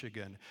in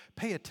Michigan,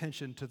 pay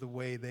attention to the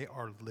way they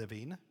are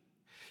living.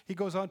 He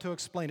goes on to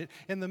explain it.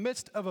 In the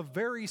midst of a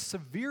very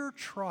severe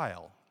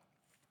trial,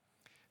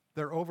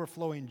 their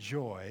overflowing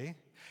joy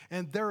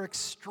and their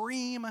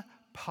extreme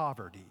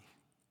poverty.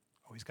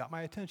 Oh, he's got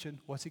my attention.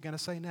 What's he going to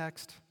say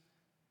next?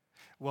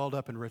 Welled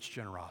up in rich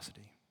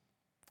generosity.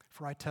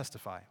 For I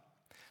testify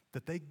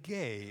that they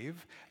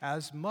gave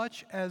as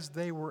much as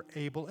they were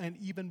able and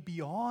even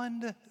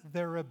beyond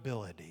their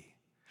ability.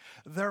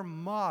 They're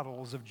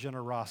models of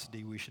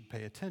generosity. We should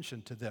pay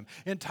attention to them.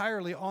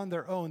 Entirely on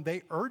their own,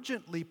 they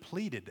urgently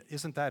pleaded,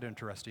 isn't that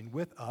interesting,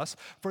 with us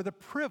for the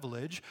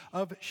privilege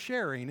of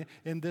sharing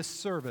in this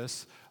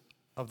service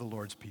of the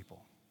Lord's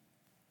people.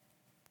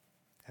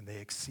 And they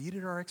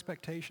exceeded our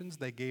expectations.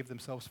 They gave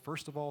themselves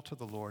first of all to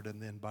the Lord,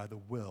 and then by the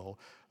will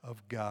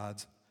of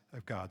God's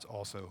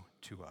also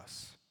to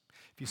us.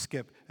 If you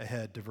skip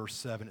ahead to verse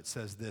 7, it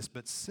says this,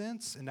 but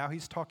since, and now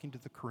he's talking to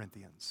the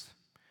Corinthians.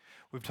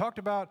 We've talked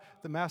about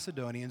the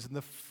Macedonians and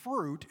the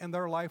fruit in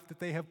their life that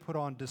they have put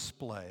on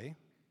display.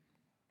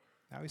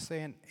 Now he's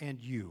saying,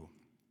 and you,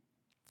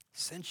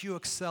 since you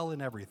excel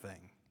in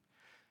everything,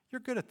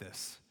 you're good at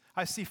this.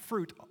 I see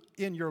fruit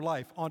in your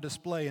life on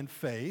display in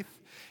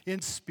faith,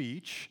 in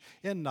speech,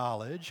 in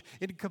knowledge,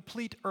 in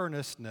complete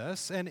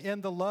earnestness, and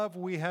in the love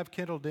we have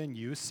kindled in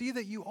you. See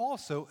that you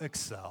also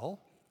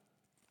excel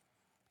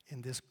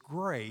in this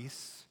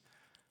grace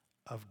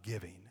of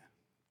giving.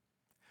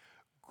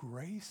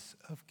 Grace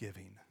of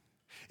giving.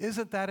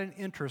 Isn't that an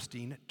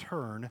interesting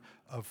turn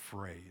of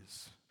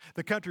phrase?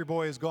 The country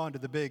boy has gone to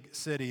the big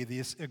city.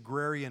 This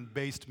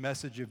agrarian-based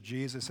message of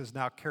Jesus is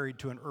now carried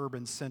to an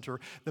urban center.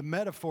 The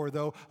metaphor,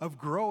 though, of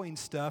growing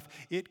stuff,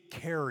 it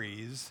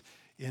carries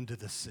into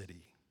the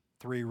city.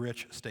 3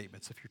 rich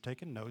statements. If you're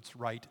taking notes,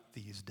 write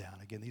these down.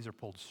 Again, these are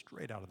pulled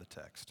straight out of the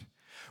text.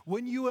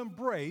 When you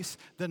embrace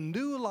the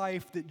new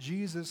life that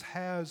Jesus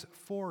has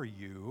for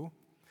you,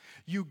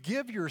 you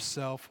give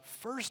yourself,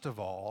 first of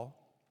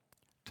all,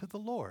 to the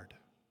Lord.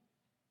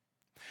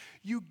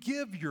 You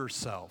give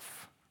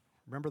yourself.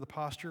 Remember the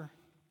posture?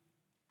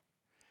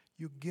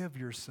 You give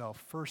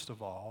yourself, first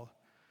of all,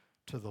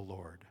 to the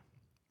Lord.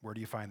 Where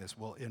do you find this?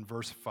 Well, in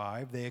verse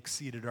 5, they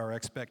exceeded our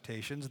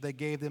expectations. They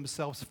gave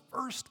themselves,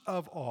 first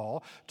of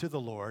all, to the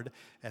Lord,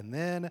 and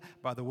then,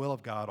 by the will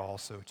of God,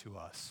 also to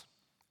us.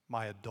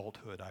 My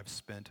adulthood, I've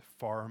spent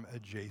farm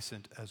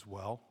adjacent as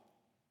well.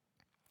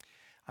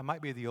 I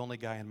might be the only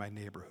guy in my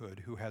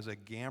neighborhood who has a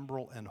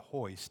gambrel and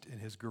hoist in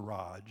his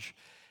garage,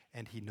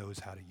 and he knows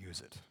how to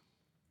use it.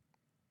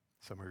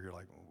 Some of you are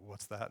like,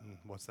 what's that and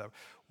what's that?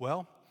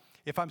 Well,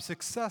 if I'm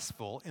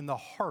successful in the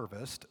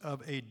harvest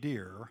of a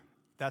deer,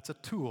 that's a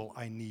tool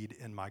I need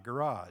in my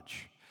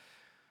garage.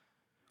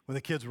 When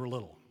the kids were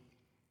little,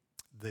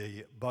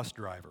 the bus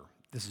driver,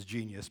 this is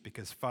genius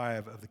because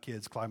 5 of the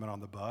kids climbing on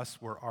the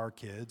bus were our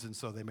kids, and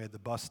so they made the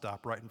bus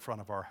stop right in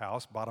front of our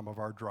house, bottom of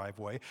our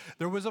driveway.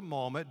 There was a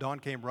moment, Dawn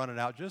came running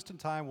out just in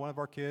time. One of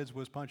our kids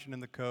was punching in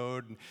the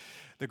code, and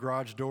the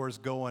garage doors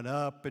going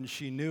up, and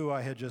she knew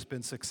I had just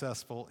been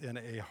successful in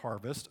a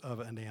harvest of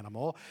an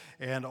animal.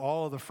 And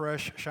all of the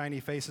fresh, shiny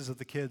faces of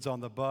the kids on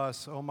the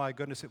bus, oh my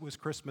goodness, it was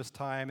Christmas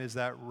time. Is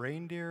that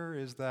reindeer?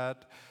 Is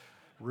that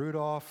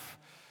Rudolph?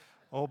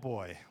 Oh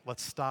boy,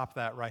 let's stop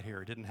that right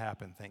here. It didn't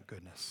happen, thank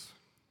goodness.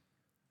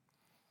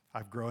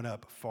 I've grown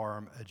up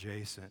farm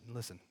adjacent. And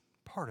listen,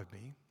 part of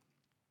me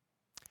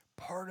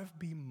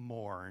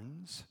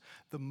mourns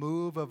the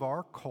move of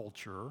our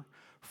culture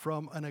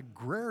from an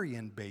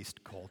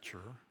agrarian-based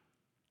culture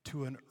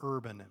to an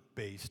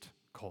urban-based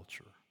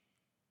culture.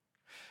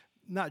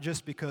 Not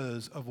just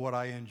because of what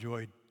I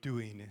enjoy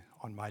doing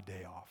on my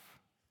day off,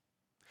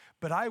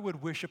 but I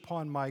would wish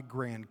upon my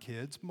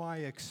grandkids my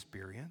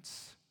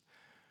experience.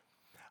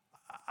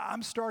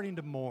 I'm starting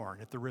to mourn,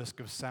 at the risk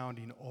of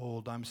sounding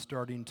old, I'm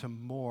starting to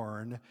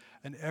mourn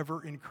an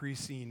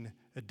ever-increasing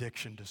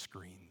addiction to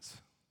screens.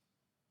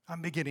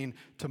 I'm beginning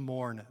to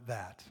mourn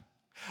that.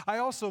 I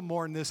also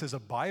mourn this as a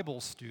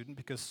Bible student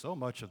because so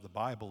much of the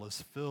Bible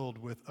is filled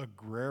with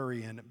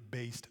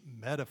agrarian-based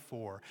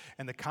metaphor.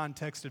 And the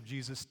context of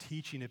Jesus'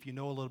 teaching, if you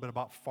know a little bit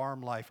about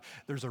farm life,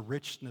 there's a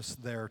richness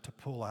there to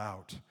pull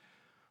out.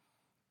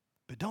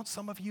 But don't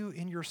some of you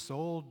in your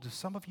soul, do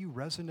some of you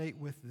resonate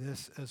with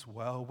this as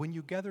well? When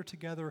you gather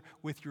together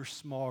with your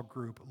small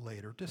group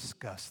later,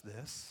 discuss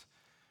this.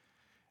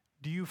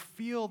 Do you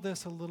feel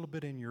this a little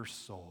bit in your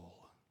soul?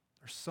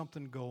 There's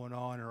something going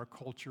on in our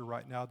culture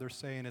right now. They're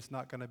saying it's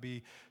not going to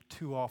be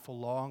too awful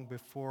long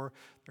before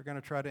they're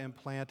going to try to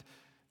implant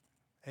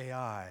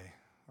AI,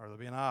 or there'll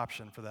be an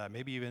option for that,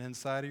 maybe even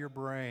inside of your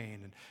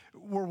brain. And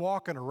we're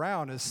walking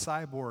around as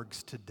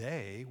cyborgs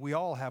today. We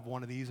all have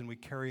one of these and we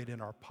carry it in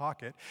our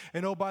pocket.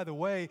 And oh, by the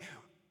way,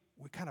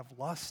 we kind of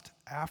lust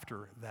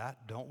after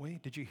that, don't we?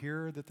 Did you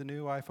hear that the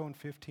new iPhone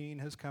 15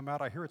 has come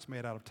out? I hear it's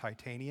made out of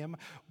titanium.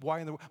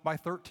 My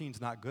 13's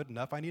not good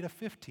enough. I need a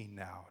 15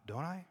 now,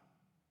 don't I?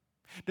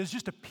 Does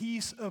just a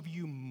piece of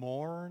you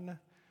mourn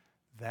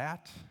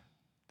that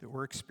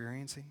we're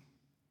experiencing?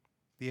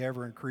 The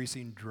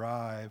ever-increasing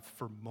drive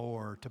for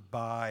more, to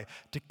buy,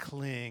 to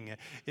cling.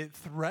 It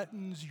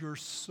threatens your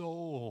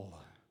soul.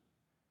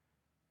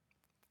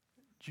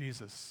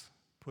 Jesus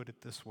put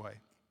it this way.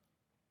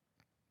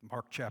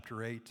 Mark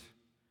chapter 8,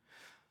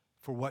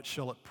 for what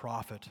shall it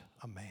profit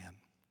a man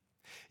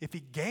if he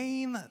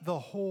gain the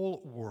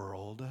whole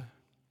world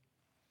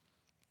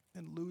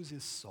and lose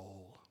his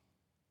soul.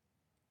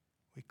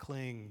 We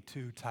cling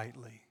too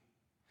tightly.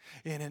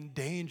 It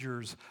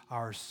endangers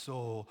our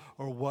soul.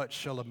 Or what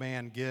shall a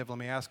man give? Let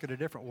me ask it a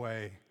different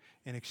way.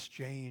 In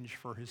exchange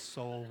for his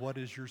soul, what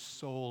is your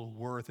soul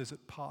worth? Is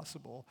it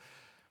possible?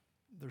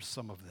 There's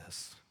some of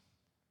this.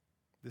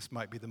 This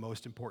might be the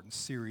most important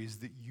series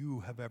that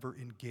you have ever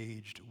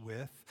engaged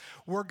with.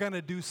 We're going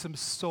to do some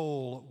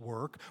soul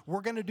work.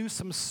 We're going to do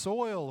some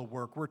soil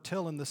work. We're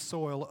tilling the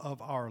soil of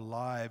our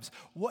lives.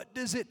 What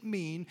does it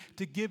mean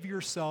to give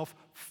yourself,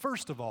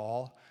 first of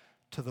all,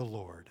 to the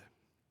Lord?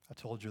 I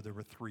told you there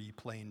were 3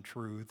 plain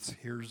truths.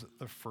 Here's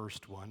the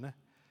first one.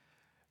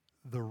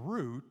 The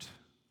root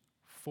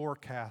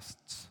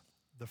forecasts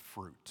the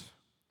fruit.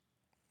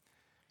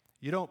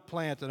 You don't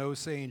plant an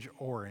Osage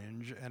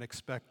orange and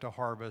expect to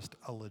harvest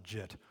a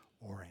legit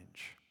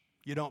orange.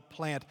 You don't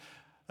plant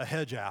a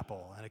hedge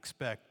apple and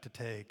expect to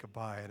take a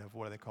bite of,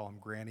 what do they call them,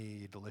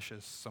 Granny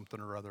Delicious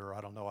something or other.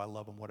 I don't know, I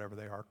love them, whatever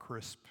they are,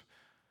 crisp.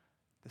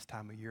 This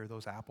time of year,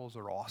 those apples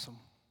are awesome.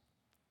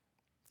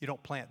 You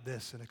don't plant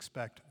this and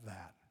expect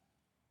that.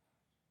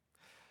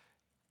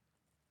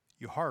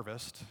 You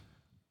harvest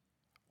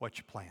what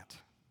you plant.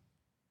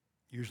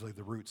 Usually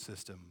the root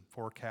system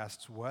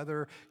forecasts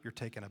whether you're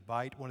taking a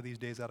bite one of these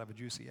days out of a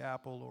juicy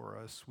apple or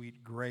a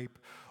sweet grape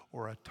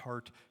or a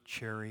tart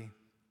cherry.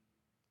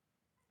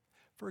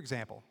 For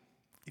example,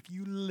 if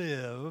you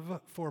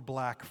live for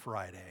Black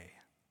Friday,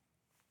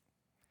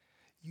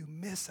 you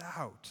miss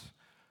out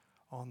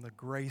on the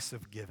grace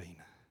of giving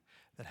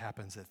that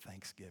happens at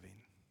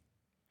Thanksgiving.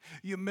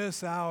 You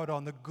miss out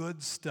on the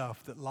good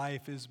stuff that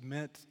life is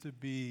meant to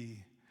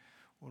be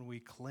when we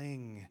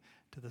cling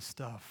to the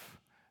stuff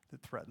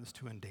that threatens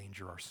to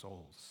endanger our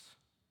souls.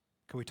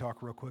 Can we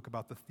talk real quick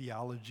about the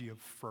theology of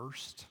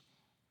first?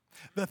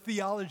 The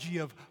theology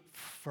of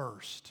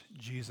first.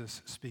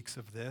 Jesus speaks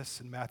of this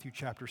in Matthew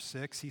chapter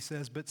 6. He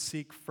says, but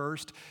seek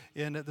first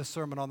in the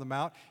Sermon on the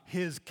Mount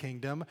his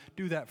kingdom.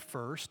 Do that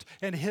first,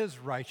 and his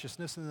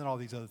righteousness, and then all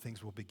these other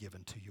things will be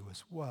given to you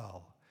as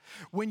well.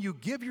 When you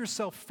give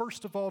yourself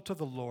first of all to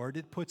the Lord,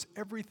 it puts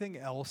everything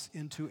else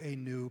into a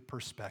new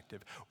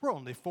perspective. We're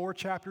only 4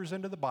 chapters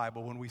into the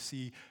Bible when we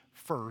see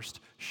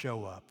first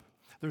show up.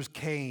 There's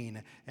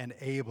Cain and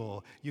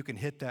Abel. You can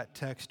hit that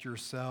text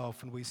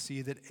yourself, and we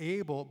see that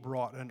Abel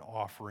brought an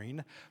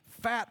offering,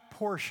 fat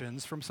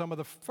portions from some of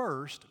the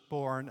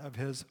firstborn of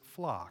his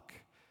flock.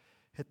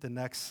 Hit the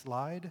next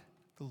slide.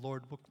 The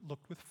Lord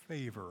looked with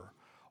favor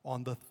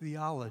on the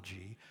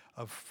theology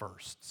of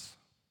firsts.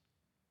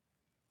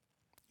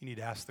 You need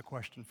to ask the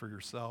question for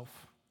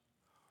yourself,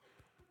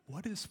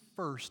 what is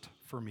first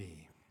for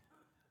me?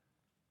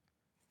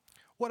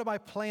 What am I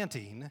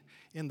planting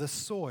in the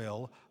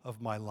soil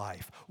of my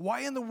life?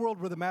 Why in the world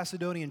were the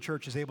Macedonian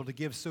churches able to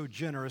give so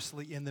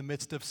generously in the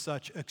midst of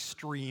such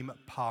extreme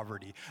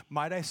poverty?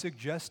 Might I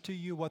suggest to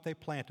you what they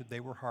planted,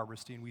 they were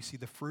harvesting. We see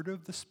the fruit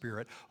of the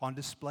Spirit on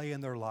display in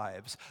their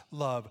lives.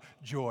 Love,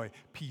 joy,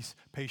 peace,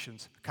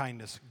 patience,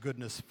 kindness,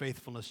 goodness,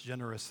 faithfulness,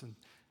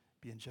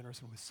 being generous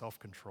and with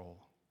self-control.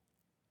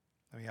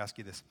 Let me ask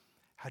you this.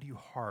 How do you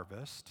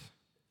harvest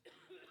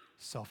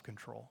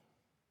self-control?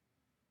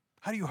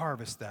 How do you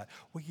harvest that?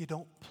 Well, you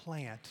don't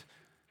plant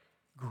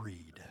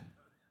greed.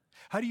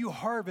 How do you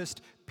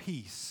harvest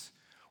peace?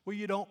 Well,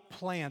 you don't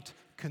plant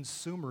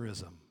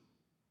consumerism.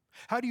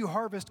 How do you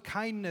harvest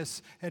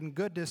kindness and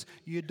goodness?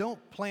 You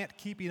don't plant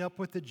keeping up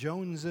with the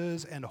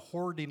Joneses and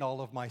hoarding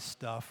all of my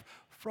stuff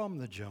from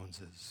the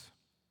Joneses.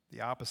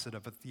 The opposite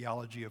of a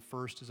theology of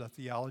first is a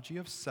theology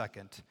of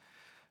second.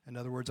 In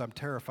other words, I'm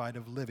terrified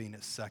of living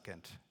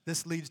second.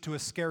 This leads to a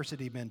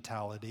scarcity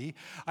mentality.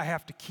 I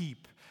have to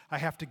keep, I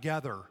have to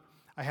gather,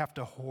 I have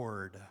to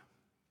hoard.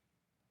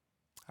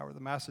 How are the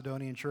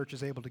Macedonian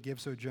churches able to give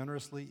so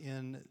generously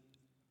in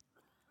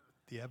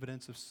the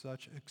evidence of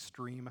such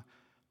extreme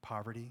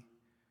poverty?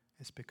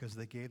 It's because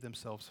they gave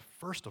themselves,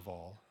 first of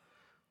all,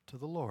 to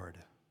the Lord.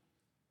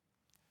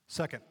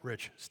 Second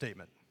rich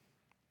statement.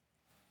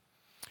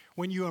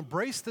 When you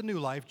embrace the new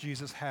life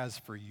Jesus has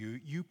for you,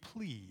 you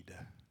plead.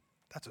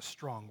 That's a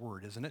strong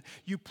word, isn't it?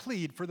 You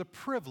plead for the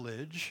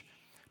privilege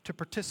to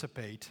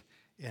participate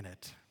in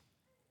it.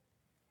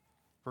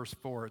 Verse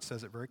 4, it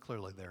says it very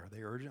clearly there.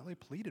 They urgently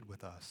pleaded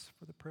with us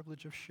for the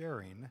privilege of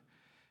sharing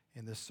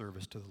in this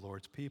service to the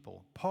Lord's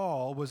people.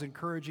 Paul was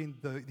encouraging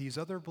these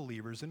other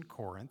believers in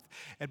Corinth,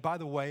 and by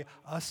the way,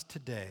 us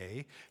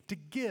today, to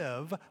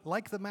give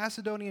like the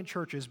Macedonian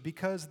churches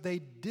because they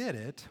did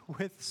it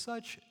with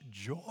such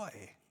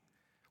joy.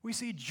 We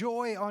see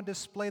joy on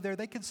display there.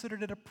 They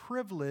considered it a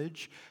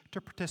privilege to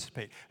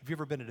participate. Have you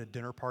ever been at a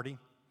dinner party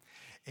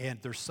and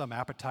there's some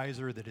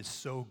appetizer that is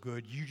so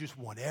good, you just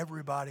want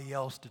everybody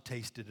else to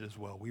taste it as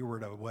well? We were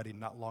at a wedding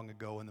not long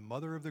ago, and the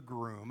mother of the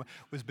groom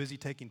was busy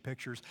taking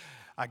pictures.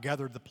 I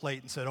gathered the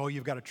plate and said, oh,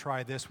 you've got to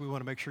try this. We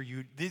want to make sure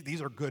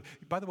these are good.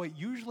 By the way,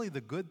 usually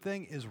the good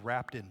thing is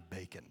wrapped in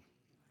bacon.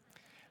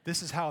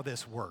 This is how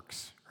this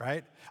works,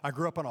 right? I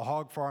grew up on a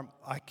hog farm.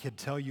 I can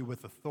tell you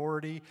with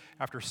authority,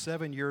 after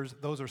 7 years,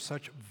 those are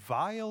such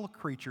vile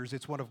creatures.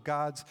 It's one of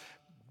God's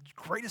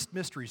greatest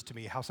mysteries to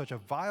me how such a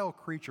vile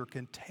creature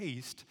can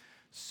taste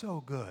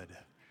so good.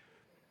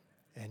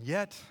 And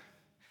yet,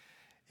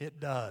 it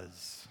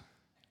does.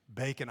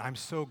 Bacon, I'm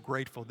so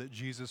grateful that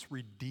Jesus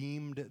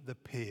redeemed the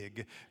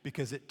pig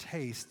because it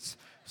tastes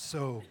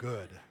so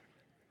good.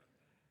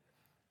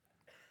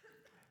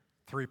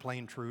 3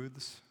 plain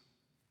truths.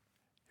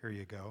 Here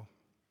you go.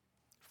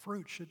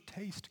 Fruit should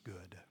taste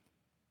good.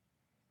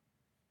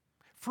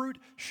 Fruit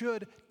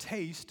should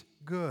taste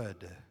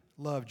good.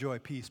 Love, joy,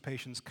 peace,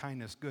 patience,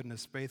 kindness,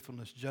 goodness,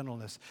 faithfulness,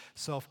 gentleness,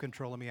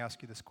 self-control. Let me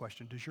ask you this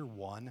question. Does your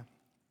one,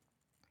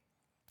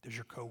 does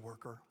your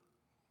coworker,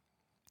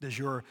 does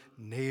your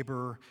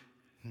neighbor,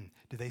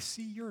 do they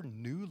see your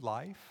new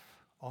life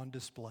on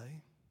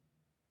display?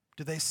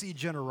 Do they see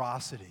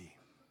generosity?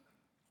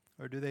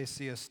 Or do they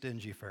see a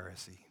stingy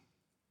Pharisee?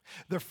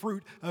 The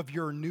fruit of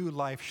your new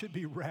life should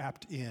be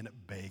wrapped in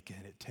bacon.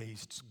 It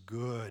tastes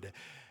good.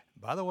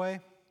 By the way,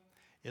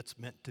 it's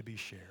meant to be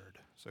shared.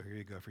 So here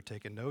you go. If you're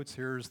taking notes,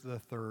 here's the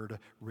third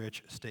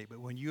rich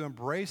statement. When you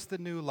embrace the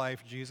new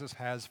life Jesus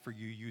has for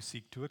you, you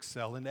seek to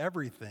excel in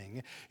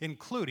everything,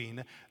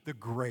 including the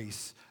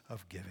grace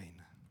of giving.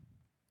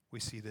 We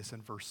see this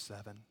in verse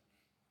 7.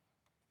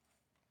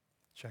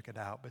 Check it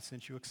out. But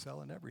since you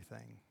excel in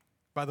everything.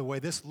 By the way,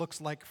 this looks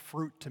like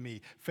fruit to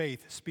me.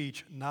 Faith,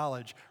 speech,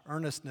 knowledge,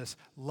 earnestness,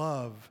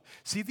 love.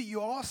 See that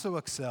you also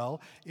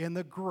excel in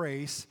the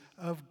grace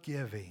of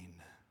giving.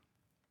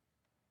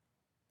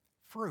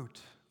 Fruit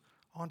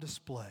on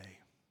display.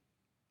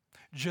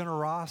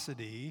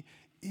 Generosity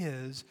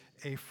is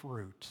a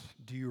fruit.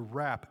 Do you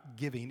wrap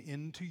giving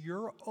into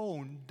your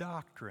own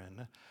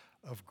doctrine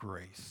of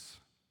grace?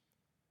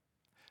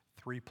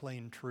 3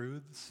 plain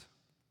truths.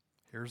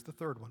 Here's the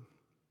third one.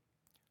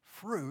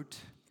 Fruit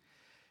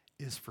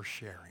is for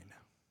sharing.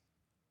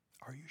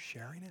 Are you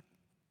sharing it?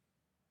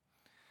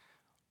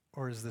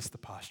 Or is this the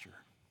posture?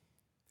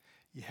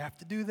 You have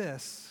to do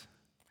this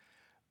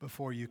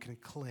before you can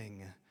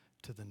cling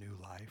to the new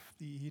life,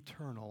 the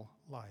eternal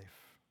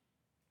life.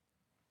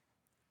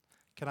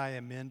 Can I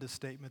amend a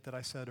statement that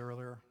I said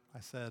earlier? I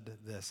said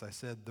this. I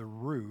said the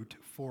root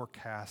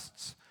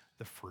forecasts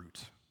the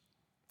fruit.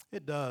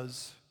 It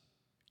does,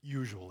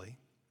 usually.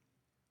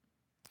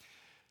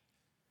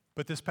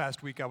 But this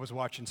past week I was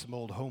watching some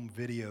old home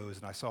videos,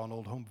 and I saw an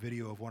old home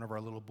video of one of our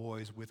little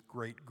boys with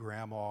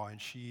great-grandma, and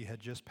she had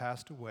just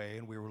passed away,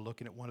 and we were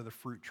looking at one of the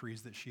fruit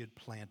trees that she had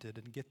planted,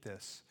 and get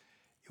this,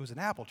 it was an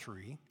apple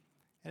tree,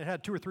 and it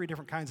had 2 or 3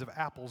 different kinds of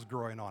apples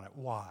growing on it.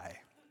 Why?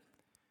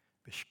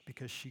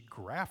 Because she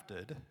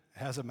grafted,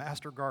 as a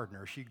master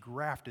gardener, she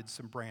grafted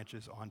some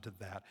branches onto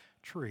that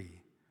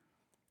tree.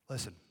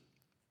 Listen,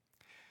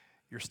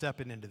 you're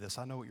stepping into this.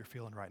 I know what you're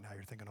feeling right now.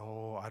 You're thinking,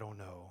 oh, I don't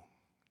know.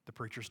 The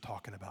preacher's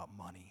talking about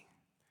money.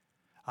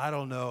 I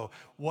don't know.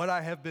 What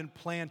I have been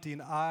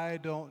planting, I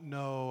don't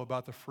know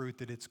about the fruit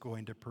that it's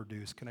going to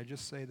produce. Can I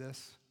just say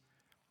this?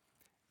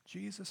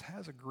 Jesus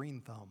has a green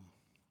thumb.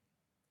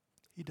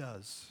 He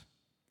does.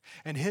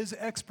 And his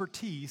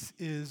expertise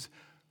is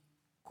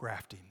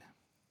grafting.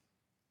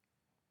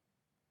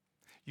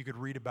 You could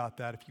read about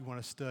that if you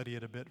want to study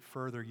it a bit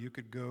further. You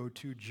could go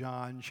to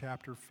John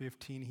chapter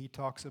 15. He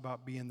talks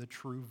about being the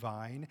true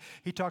vine.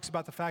 He talks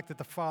about the fact that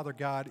the Father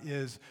God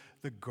is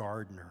the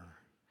gardener.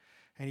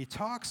 And he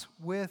talks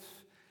with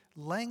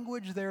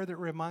language there that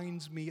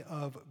reminds me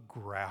of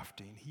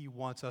grafting. He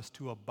wants us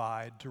to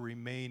abide, to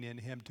remain in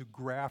him, to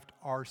graft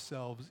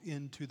ourselves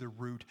into the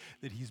root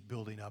that he's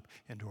building up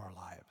into our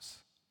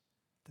lives.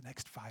 The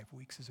next 5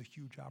 weeks is a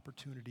huge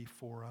opportunity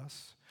for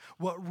us.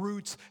 What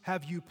roots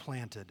have you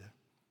planted?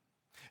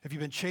 Have you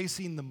been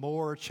chasing the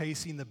more,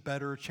 chasing the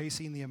better,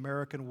 chasing the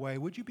American way?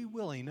 Would you be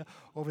willing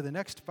over the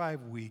next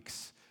 5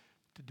 weeks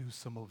to do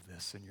some of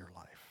this in your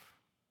life?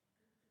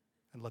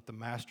 And let the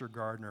master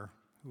gardener,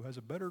 who has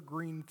a better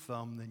green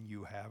thumb than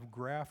you have,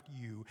 graft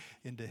you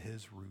into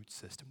his root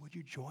system. Would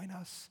you join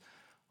us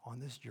on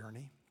this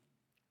journey?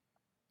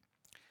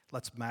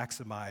 Let's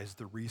maximize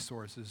the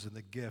resources and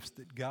the gifts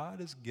that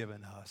God has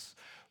given us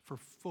for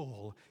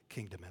full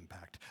kingdom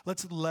impact.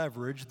 Let's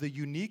leverage the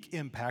unique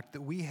impact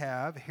that we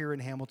have here in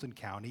Hamilton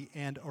County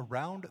and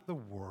around the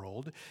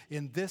world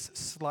in this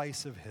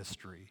slice of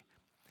history.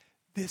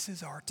 This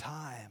is our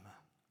time.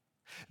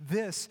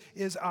 This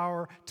is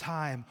our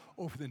time.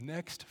 Over the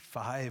next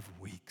 5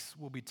 weeks,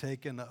 we'll be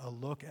taking a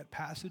look at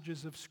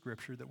passages of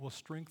Scripture that will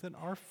strengthen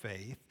our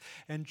faith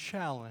and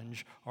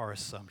challenge our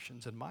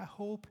assumptions. And my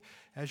hope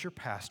as your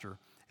pastor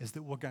is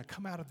that we're going to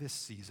come out of this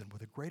season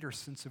with a greater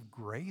sense of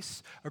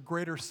grace, a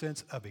greater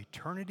sense of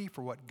eternity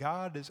for what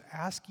God is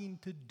asking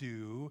to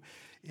do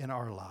in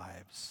our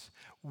lives,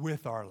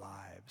 with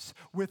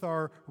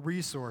our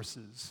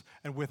resources,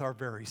 and with our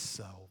very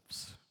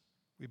selves.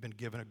 We've been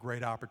given a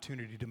great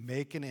opportunity to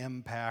make an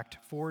impact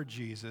for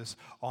Jesus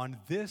on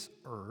this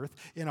earth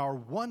in our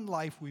one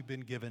life we've been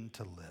given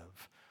to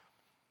live.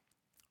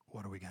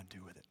 What are we going to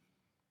do with it?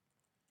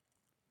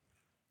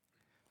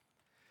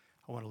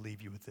 I want to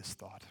leave you with this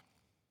thought.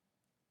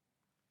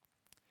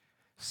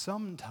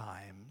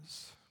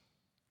 Sometimes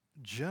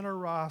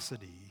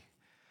generosity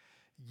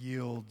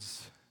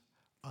yields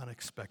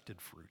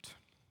unexpected fruit.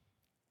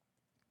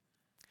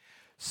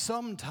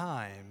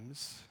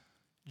 Sometimes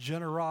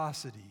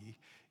generosity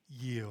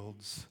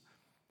yields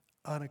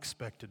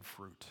unexpected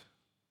fruit.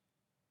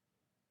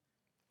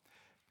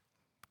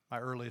 My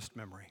earliest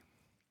memory.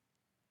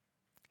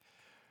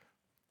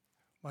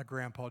 My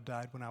grandpa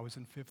died when I was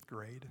in 5th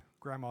grade.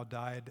 Grandma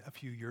died a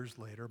few years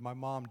later. My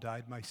mom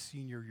died my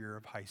senior year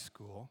of high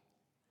school.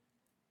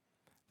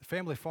 The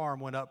family farm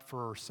went up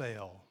for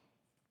sale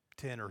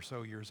 10 or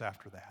so years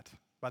after that.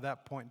 By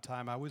that point in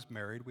time, I was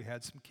married. We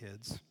had some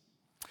kids.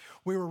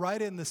 We were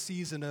right in the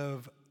season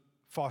of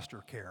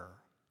foster care,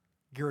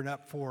 gearing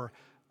up for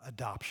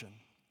adoption.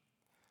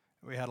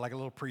 We had like a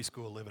little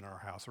preschool living in our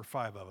house, or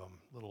 5 of them,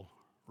 little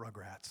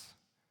rugrats.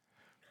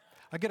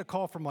 I get a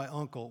call from my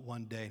uncle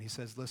one day, and he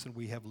says, listen,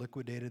 we have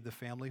liquidated the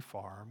family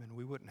farm, and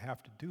we wouldn't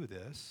have to do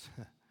this.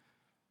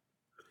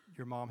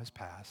 Your mom has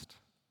passed.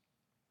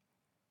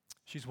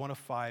 She's one of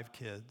 5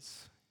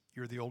 kids.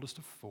 You're the oldest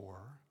of 4.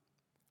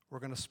 We're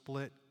going to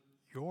split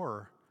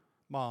your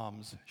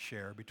mom's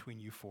share between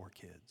you 4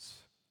 kids.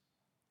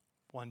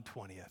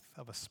 1/20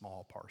 of a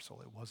small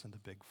parcel. It wasn't a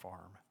big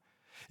farm.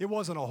 It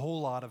wasn't a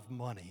whole lot of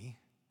money,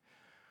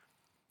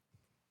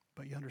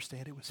 but you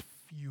understand it was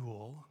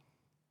fuel.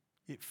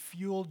 It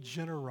fueled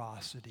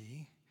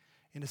generosity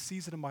in a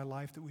season of my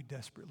life that we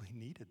desperately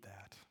needed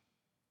that.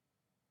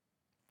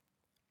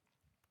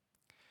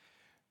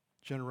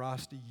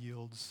 Generosity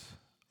yields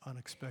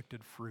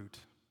unexpected fruit.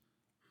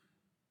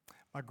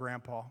 My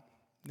grandpa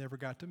never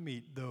got to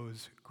meet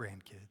those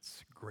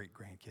grandkids,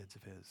 great-grandkids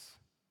of his.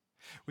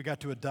 We got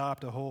to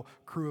adopt a whole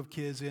crew of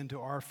kids into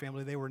our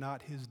family. They were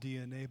not his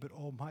DNA, but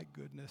oh my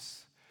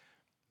goodness,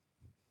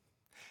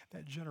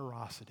 that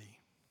generosity,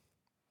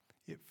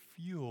 it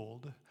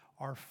fueled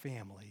our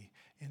family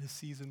in a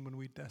season when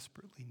we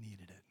desperately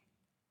needed it.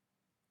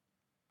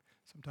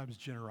 Sometimes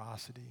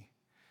generosity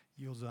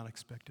yields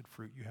unexpected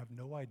fruit. You have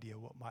no idea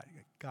what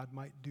God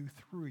might do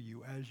through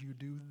you as you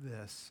do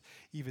this,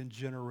 even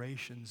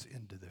generations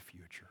into the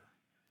future.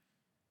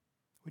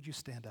 Would you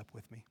stand up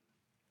with me?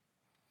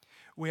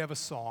 We have a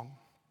song.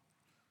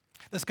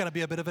 This is going to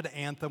be a bit of an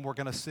anthem we're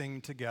going to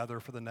sing together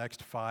for the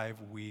next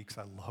 5 weeks.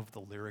 I love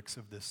the lyrics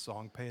of this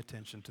song. Pay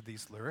attention to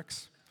these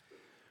lyrics.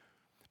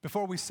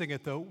 Before we sing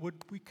it, though, would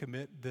we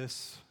commit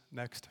this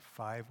next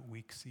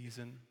 5-week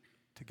season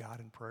to God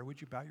in prayer?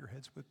 Would you bow your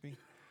heads with me?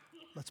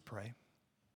 Let's pray.